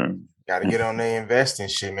lot to learn. Gotta get on there, invest in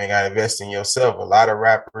shit, man. Gotta invest in yourself. A lot of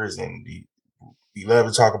rappers and you love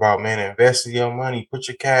to talk about, man, invest in your money, put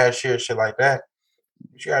your cash here, shit like that.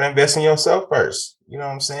 But you gotta invest in yourself first. You know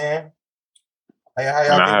what I'm saying? How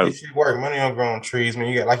y'all think this shit work? Money don't grow on trees, man.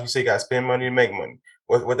 You got, like you say, you got to spend money to make money.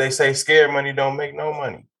 What they say, scared money don't make no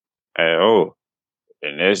money. At all.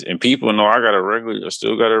 And people know I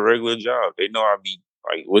still got a regular job. They know I be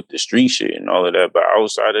like with the street shit and all of that. But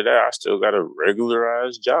outside of that, I still got a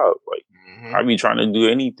regularized job. Like I be trying to do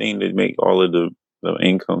anything to make all of the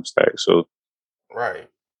income stack. So gotta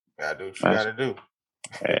do what you gotta do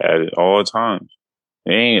at all times.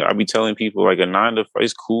 I be telling people like a 9 to 5,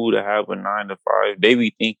 it's cool to have a 9 to 5. They be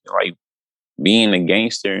thinking like being a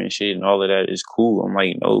gangster and shit and all of that is cool. I'm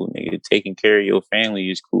like, no, nigga, taking care of your family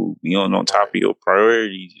is cool. Being on top of your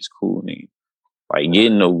priorities is cool, nigga. Like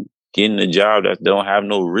getting a job that don't have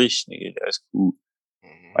no risk, nigga, that's cool.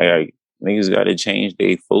 Like niggas gotta change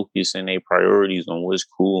their focus and their priorities on what's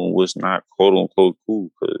cool and what's not quote unquote cool.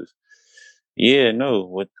 Cause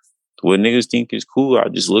what niggas think is cool, I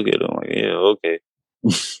just look at them like, yeah, okay.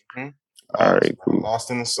 All right, cool. Lost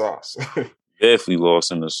in the sauce. Definitely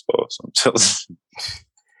lost in the sauce. I'm telling you.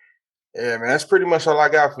 Yeah, man, that's pretty much all I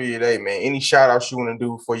got for you today, man. Any shout outs you want to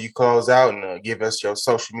do before you close out, and give us your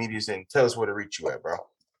social medias and tell us where to reach you at, bro?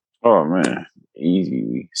 Oh man,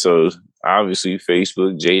 easy. So obviously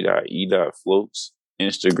Facebook j.e.floats,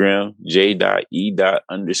 Instagram j.e._floats.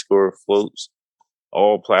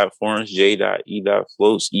 All platforms,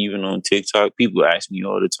 j.e.floats, even on TikTok. People ask me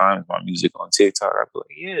all the time if my music on TikTok. I be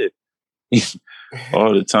like, yeah,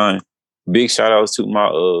 all the time. Big shout outs to my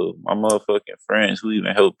motherfucking friends who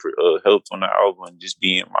even helped on the album and just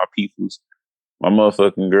being my peoples. My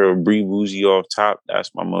motherfucking girl Bree Bougie off top.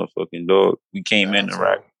 That's my motherfucking dog. We came in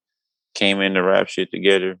the rap shit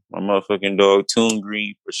together. My motherfucking dog Toon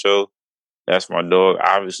Green for sure. That's my dog.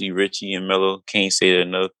 Obviously Richie and Mello. Can't say it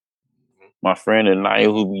enough. My friend Anaya,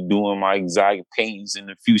 who be doing my exotic paintings in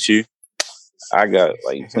the future. I got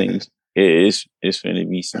like things. It's finna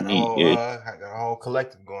be some heat. I got a whole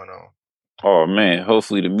collective going on. Oh man,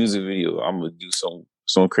 hopefully the music video, I'm gonna do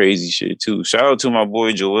some crazy shit too. Shout out to my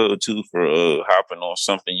boy Joel too for hopping on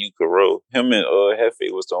Something You Could Roll. Him and Hefe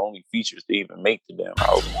was the only features to even make the damn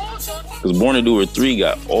album. Because Born to Do It 3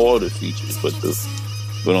 got all the features,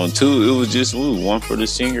 but on 2 it was just one for the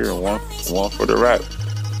singer and one for the rap.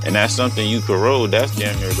 And that's Something You Could Roll. That's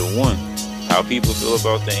damn near the one. How people feel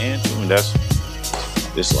about the anthem, that's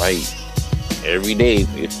it's like every day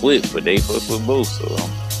it flip, but they flip with both. So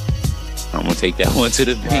I'm gonna take that one to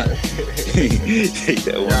the bank. Take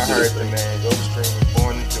that one. Y'all heard the man. Go stream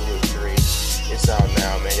Born to Do It 3. It's out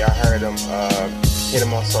now, man. Y'all heard him. Hit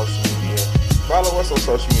him on social media. Follow us on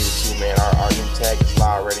social media too, man. Our new tag is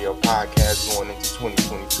Loud Radio Podcast going into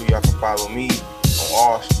 2022. Y'all can follow me on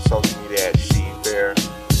all social media at She Fair.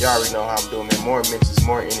 Y'all already know how I'm doing, man. More mentions,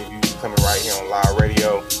 more interviews coming right here on Loud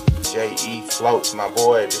Radio. J.E. Floats, my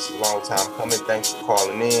boy. This is a long time coming. Thanks for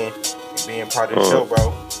calling in and being part of the show,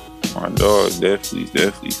 bro. My dog,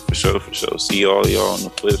 definitely, for sure. See all y'all on the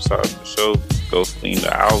flip side, for sure. Go clean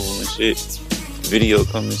the album and shit. Video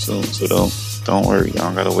coming soon, so don't worry. Y'all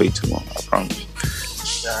don't gotta wait too long, I promise.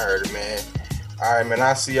 Y'all heard it, man. All right, man.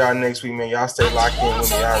 I'll see y'all next week, man. Y'all stay locked in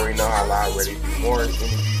with me. Y'all already know how Loud Ready do. More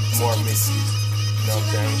interviews, more mixes. You know what I'm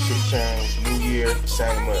saying? Shit change. New year,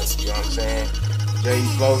 same us. You know what I'm saying? J.E.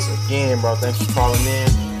 Floats again, bro. Thanks for calling in.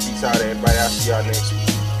 Peace out, everybody. I'll see y'all next week.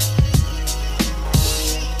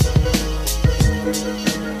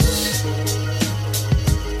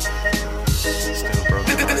 Still broke.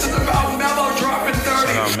 This is about Mello dropping 30.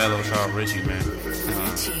 Shout out Mello, shout out Richie, man.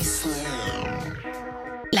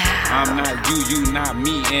 I'm not you not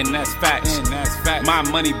me, and that's facts. My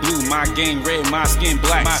money blue, my gang red, my skin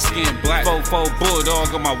black. 4-4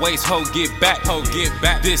 bulldog on my waist, ho get back.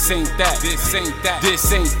 This ain't that.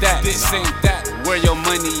 Where your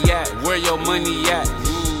money at? Where your money at?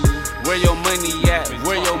 Where your money at?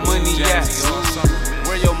 Where your money at?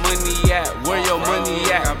 Where your money at? Where your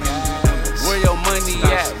money at? Where your money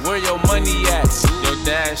at? Where your money at? Your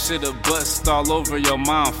dad should've bust all over your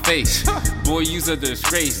mom's face. Boy, you's a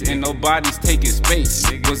disgrace, and nobody's taking space.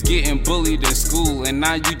 Was getting bullied in school, and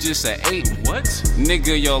now you just an 8. What?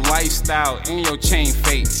 Nigga, your lifestyle and your chain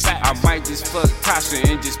fake. I might just fuck Tasha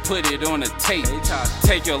and just put it on a tape.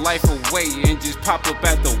 Take your life away and just pop up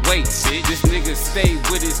at the wake. This nigga stay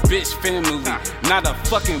with his bitch family. Not a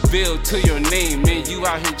fucking bill to your name, man. You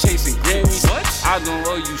out here chasing Grammys. I don't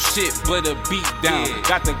owe you shit but a beat down.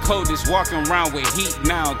 Got the coldest walking around with heat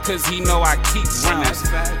now, cause he know I keep rounds.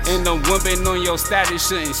 And the women on your status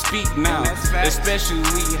shouldn't speak now, especially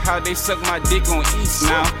how they suck my dick on East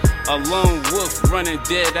now. A lone wolf running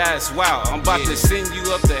dead ass wild. I'm about to send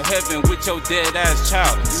you up to heaven with your dead ass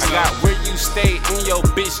child. I got where you stay and your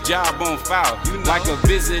bitch job on file. Like a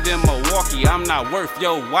visit in Milwaukee, I'm not worth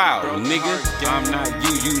your while, nigga. I'm not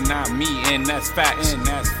you not me, and that's facts.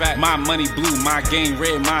 My money blue, my gang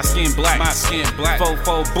red, my skin black.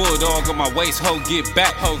 4-4 bulldog on my waist, ho get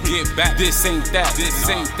back. This ain't that.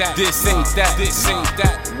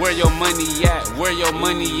 Where your money at? Where your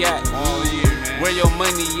money at? Where your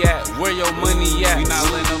money at? Where your money at? We not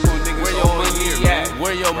letting up on niggas. Where your money at?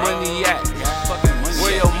 Where your money at?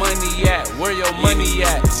 Where your money at? Where your money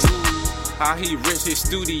at? How he rich his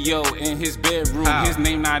studio in his bedroom. His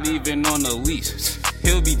name not even on the lease.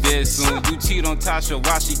 He'll be dead soon. You cheat on Tasha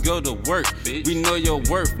while she go to work. We know your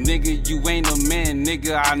worth, nigga. You ain't a man,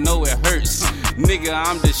 nigga. I know it hurts. Nigga,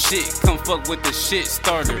 I'm the shit. Come fuck with the shit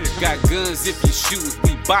starter. Got guns if you shoot.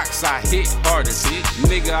 We box, I hit harder.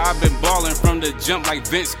 Nigga, I've been ballin' from the jump like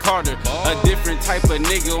Vince Carter. A different type of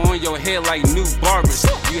nigga on your head like new barbers.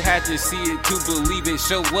 You had to see it to believe it.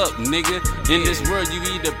 Show up, nigga. In this world, you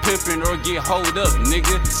either pimpin' or get hold up,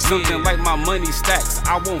 nigga. Something like my money stacks.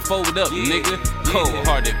 I won't fold up, nigga.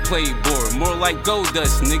 Cold-hearted playboy, more like gold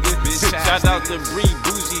dust, nigga. Shout out to Bree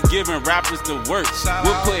Bougie, giving rappers the work.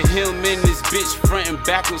 We'll put him in this bitch front and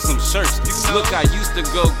back with some shirts. Look, I used to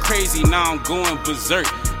go crazy, now I'm going berserk.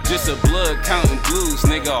 Just a blood counting blues,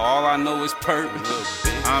 nigga. All I know is perp.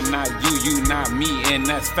 I'm not you not me, and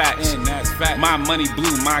that's facts. My money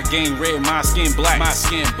blue, my gang red, my skin black.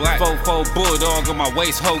 4-4 bulldog on my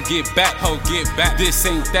waist, ho get back. This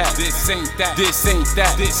ain't that.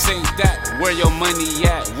 Where your money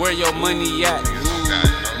at? Where your money at?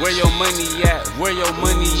 Where your money at? Where your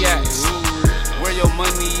money at? Where your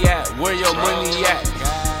money at? Where your money at?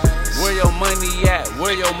 Where your money at?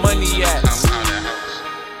 Where your money at?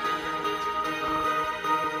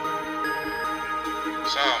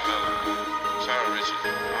 Shout out Mello. Shout out Richie. I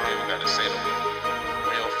don't even gotta say them.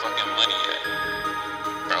 Where your fucking money at?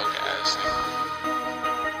 Broke ass nigga.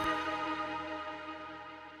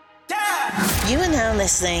 You are now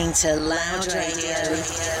listening to Loud Radio.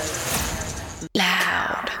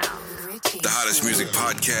 Loud. The hottest music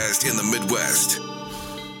podcast in the Midwest.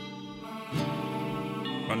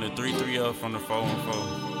 From the 330, from the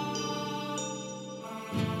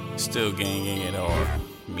 414. Still gang at all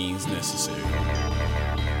means necessary.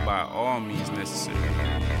 By all means necessary.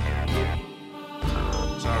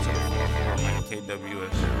 Shout out to the 4-4, man.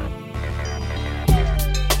 KWS.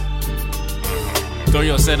 Throw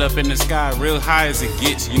your setup in the sky real high as it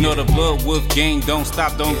gets. You know the Blood Wolf gang don't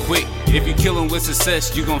stop, don't quit. If you killin' with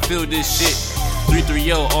success, you gon' feel this shit.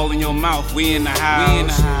 330 all in your mouth, we in the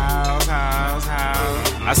house. house.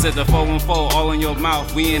 I said the 414 all in your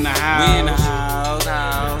mouth, we in the house.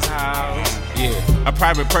 Yeah, a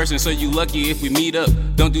private person, so you lucky if we meet up.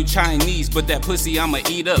 Don't do Chinese, but that pussy I'ma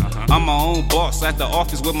eat up. I'm my own boss at the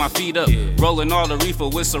office with my feet up. Rolling all the reefer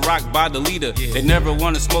with Ciroc by the liter. They never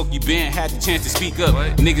wanna smoke, you been had the chance to speak up.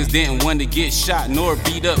 Niggas didn't want to get shot nor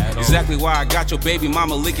beat up. Exactly why I got your baby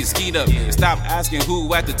mama licking skeet up. And stop asking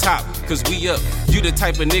who at the top, cause we up. You the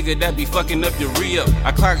type of nigga that be fucking up your re-up.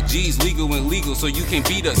 I clock G's legal and legal, so you can't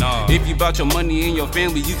beat us. If you bout your money and your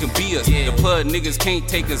family, you can be us. The plug niggas can't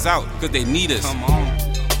take us out, cause they need us. Come on.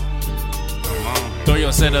 Throw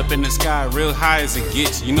your setup in the sky real high as it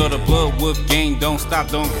gets. You know the Blood Wolf gang don't stop,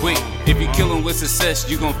 don't quit. If you killin' with success,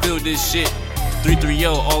 you gon' feel this shit. 330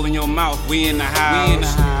 all in your mouth, we in the house. We in the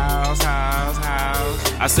house.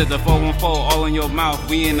 I said the 414 all in your mouth,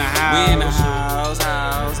 we in the house. We in the house.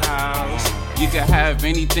 You can have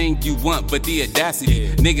anything you want, but the audacity.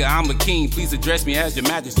 Nigga, I'm a king, please address me as your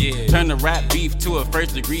majesty. Turn the rap beef to a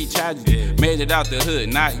first degree tragedy. Made it out the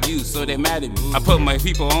hood, not you, so they mad at me. I put my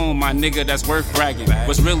people on, my nigga, that's worth bragging.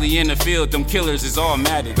 What's really in the field, them killers is all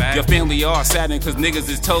matic. Your family all saddened, cause niggas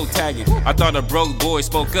is toe tagging. I thought a broke boy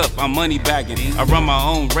spoke up, I'm money bagging. I run my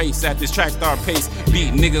own race at this track star pace.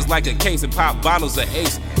 Beat niggas like a case and pop bottles of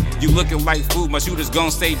Ace. You looking like food, my shooters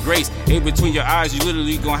gon' say grace. Hey, between your eyes, you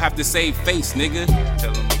literally gon' have to save face, nigga.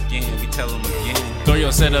 Tell them again, we tell them again. Throw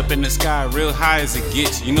your setup in the sky real high as it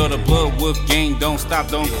gets. You know the Blood Wolf gang don't stop,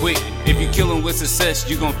 don't quit. If you killin' with success,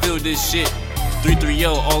 you gon' feel this shit. 330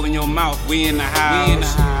 all in your mouth, we in the house. We in the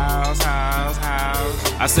house.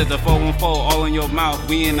 I said the 414 all in your mouth,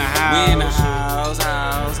 we in the house. We in the house.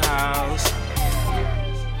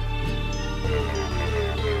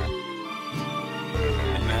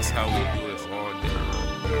 And that's how we do it all day.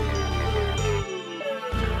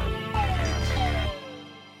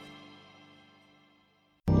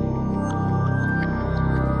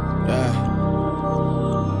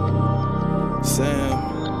 Sam,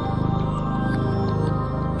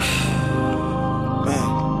 man,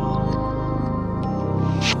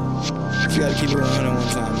 you gotta keep it 100 one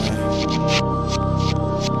time, man.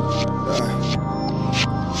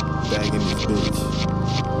 Back in this bitch.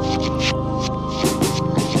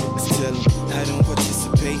 Let's tell him I don't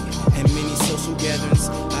participate in many social gatherings.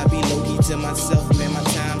 I be low-key to myself, man, my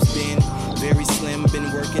time's been very slim.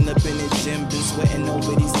 Been working up in the gym, been sweating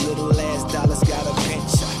over these little ass dollars, got a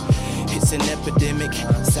pinch. It's an epidemic,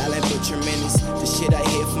 silent but tremendous. The shit I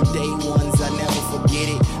hear from day ones, I never forget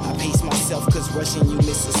it. I pace myself cause rushing you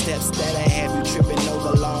miss the steps that I have you tripping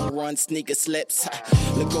over long run sneaker slips.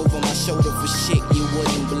 Look over my shoulder for shit you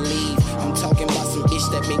wouldn't believe. I'm talking about some ish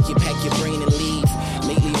that make you pack your brain and leave.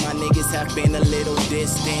 Lately my niggas have been a little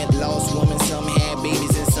distant. Lost women, some had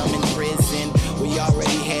babies and some in prison. We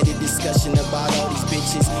already had a discussion about all these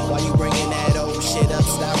bitches. Why you bringing that old shit up?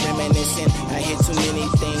 Stop reminiscing. I hear too many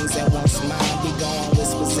things at once. Mind be going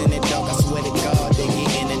whispers in the dark. I swear to God, they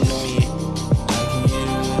getting annoying. I can hear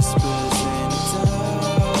the whispers in the dark.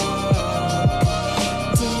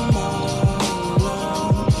 Tomorrow,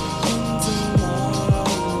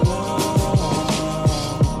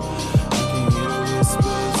 I can hear the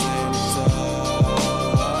whispers in the dark.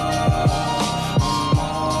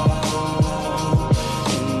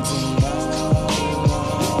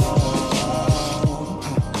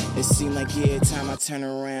 It seems like every time I turn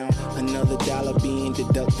around, another dollar being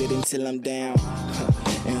deducted until I'm down.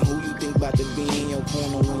 And who you think about to be in your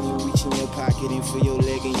corner when you reach in your pocket and for your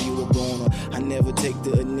leg and you a goner? I never take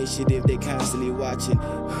the initiative, they constantly watching.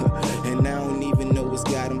 And I don't even know what's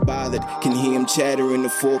got them bothered. Can hear them chattering, the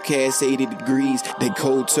forecast 80 degrees. They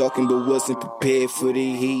cold talking but wasn't prepared for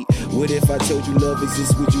the heat. What if I told you love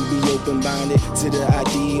exists, would you be open-minded to the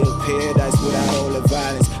idea of paradise without all the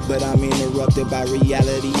violence? But I'm interrupted by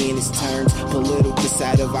reality in its terms. Political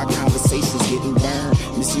side of our conversations getting burned.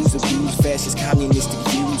 Misuse, abuse, fascist, communistic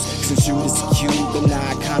views. Since you is cute, but now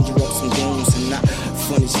I conjure up some goons. And not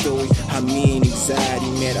funny story, how me and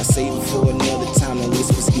anxiety met. I save it for another time, the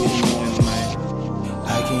whispers get annoying, man.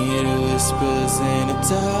 I can hear the whispers in the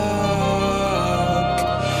dark.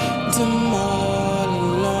 Tomorrow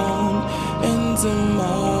alone, and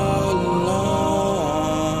tomorrow alone.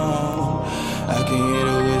 I can hear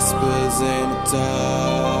the whispers in the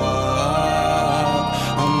dark.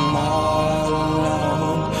 I'm all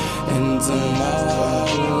alone, and tomorrow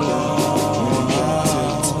alone.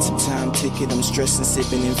 Time ticket, I'm stressing,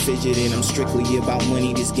 sipping, and fidgeting. I'm strictly about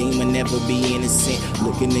money. This game will never be innocent.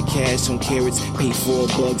 Looking at cash on carrots, pay for a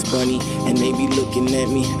Bugs Bunny, and they be looking at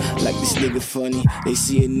me like this nigga funny. They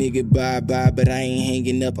see a nigga bye, but I ain't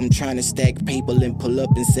hanging up. I'm trying to stack paper and pull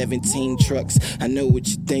up in 17 trucks. I know what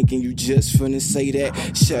you thinking, you just finna say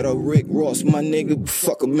that. Shut up, Rick Ross, my nigga,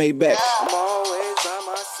 fuck a Maybach. I'm always by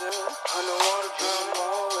myself, underwater drowning.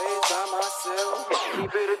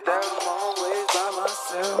 keep it 1,000. I'm always by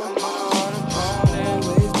myself. I'm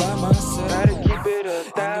always by myself. Gotta keep it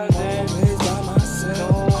 1,000. I'm always by myself.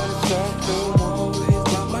 Don't wanna talk to. I'm always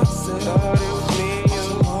by myself. Thought it was me and you.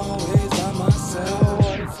 I'm always by myself. Don't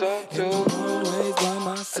wanna talk to. I'm always by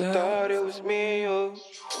myself. I thought it was me and you.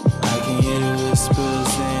 I can hear the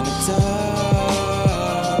whispers in the dark.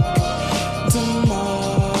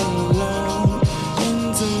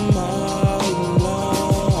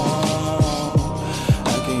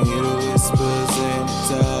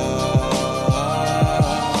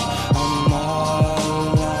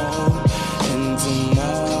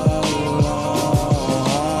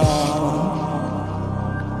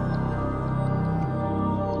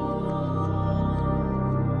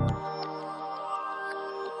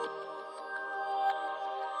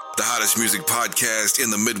 Music podcast in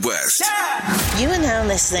the Midwest. You are now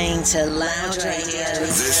listening to Loud Radio.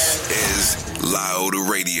 This is Loud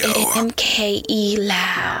Radio. AMKE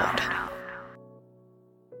Loud.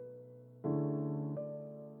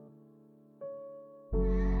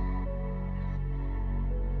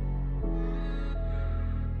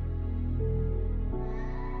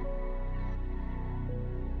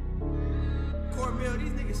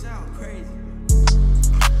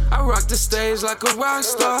 I rock the stage like a rock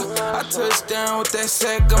star. I touch down with that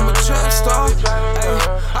sack, I'm a trap star.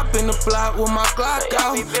 Ay, I been the block with my Glock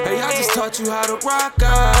out. Hey, I just taught you how to rock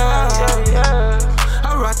out.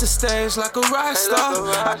 I rock the stage like a rock star.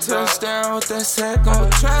 I touch down with that sack, I'm a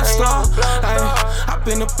trap star. Ay, I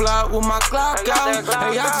been the block with my Glock out.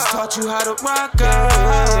 Hey, I just taught you how to rock out.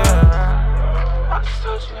 I just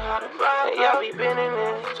taught you how to rock out. Yeah, I be bending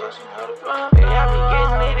it. Taught you how to rock out. Yeah, I be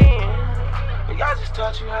getting it in. I just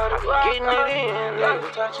taught you how to rock. Getting it in. I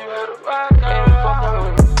just taught you how to rock.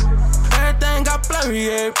 Everything got blurry,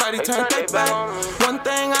 everybody turned their back. One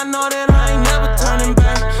thing I know that I ain't never turning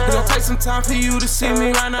back. It gon' take some time for you to see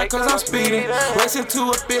me right now, cause I'm speeding. Racing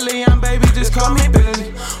to $1 billion, baby, just call me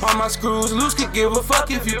Billy. All my screws loose, could give a fuck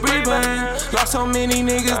if you breathing. Lost so many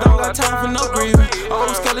niggas, don't got time for no grieving.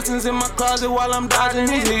 Old skeletons in my closet while I'm dodging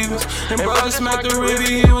these evils. And bro just smacked the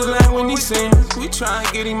ribby, he was like when he seen me. We try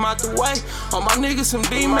and get him out the way. All my niggas some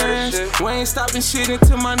demons. We ain't stopping shit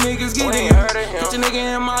until my niggas get in. Put your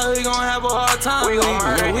nigga in my hood, gon' have a hard time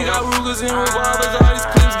leaving. We got Rugers and revolvers, all these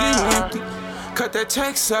clips getting empty. Cut that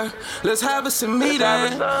check, sir. Let's have us a meeting.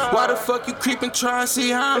 Why the fuck you creepin', try and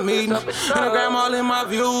see how I'm eating? Instagram all in my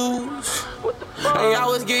views. Hey, I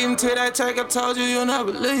was getting to that check, I told you you'll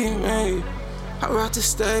never leave me. I rock the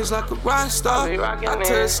stage like a rock star. I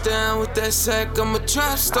touch down with that sack, I'm a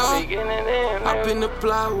trap star. I been the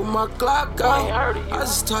block with my Glock out. I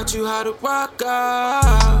just taught you how to rock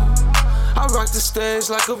out. I rock the stage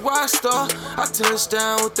like a rock star. I touch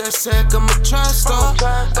down with that sack, I'm a trap star.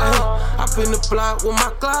 Ay, I been the block with my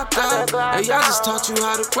Glock out. Hey, I just taught you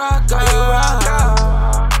how to rock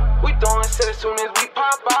out. We doing shit as soon as we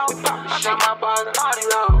pop out. I shot my balls and all these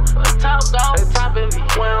low. Top dog, top of it.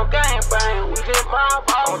 We don't gang bang, we just mob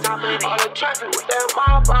out. On top of it, all the traffic with that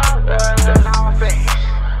mob out. That's how I face.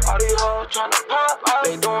 All these hoes tryna pop out.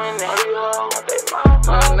 They doing that. All these hoes want they mob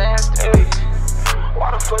out. Nasty. Why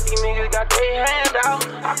the fuck these niggas got their hand out?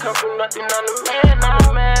 I come from nothing, I'm the man now.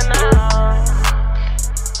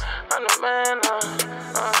 I'm the man now.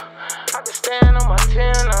 I can stand on my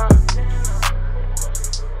 10 now.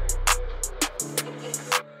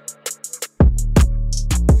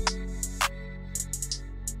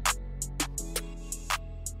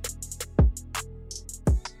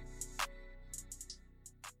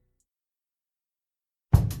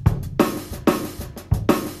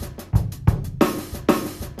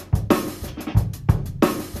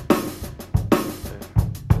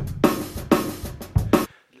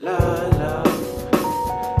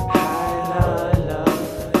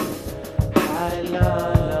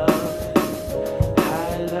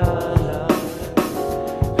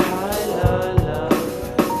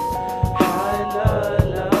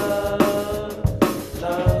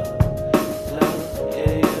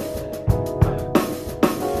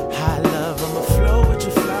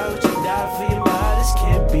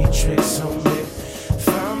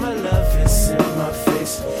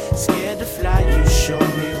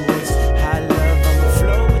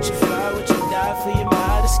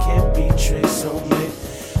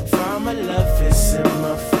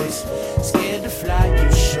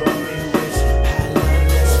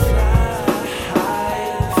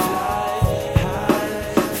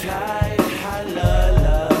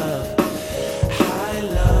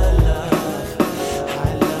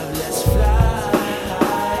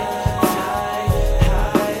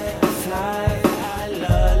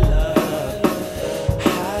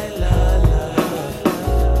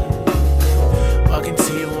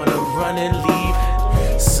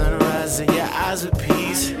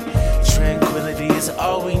 is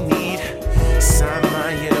all we need. Sign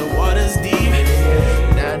mine, yeah, the water's deep.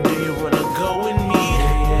 Now do you wanna go with me?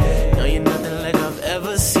 No, you're nothing like I've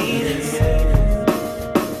ever seen.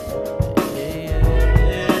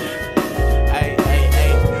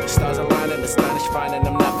 Stars aligning, astonished, finding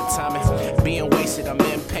I'm not for timing. Being wasted, I'm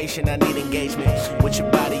impatient, I need engagement. With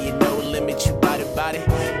your body, you know, limit you body.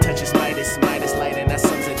 Touch is Midas light, and that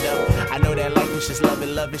sums it up. I know that life is just love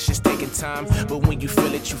it's just taking time. But when you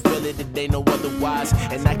feel it, it ain't no otherwise.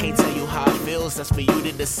 And I can't tell you how it feels, that's for you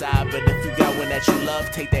to decide. But if you got one that you love,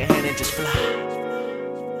 take that hand and just fly.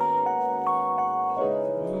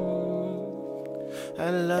 I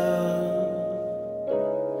love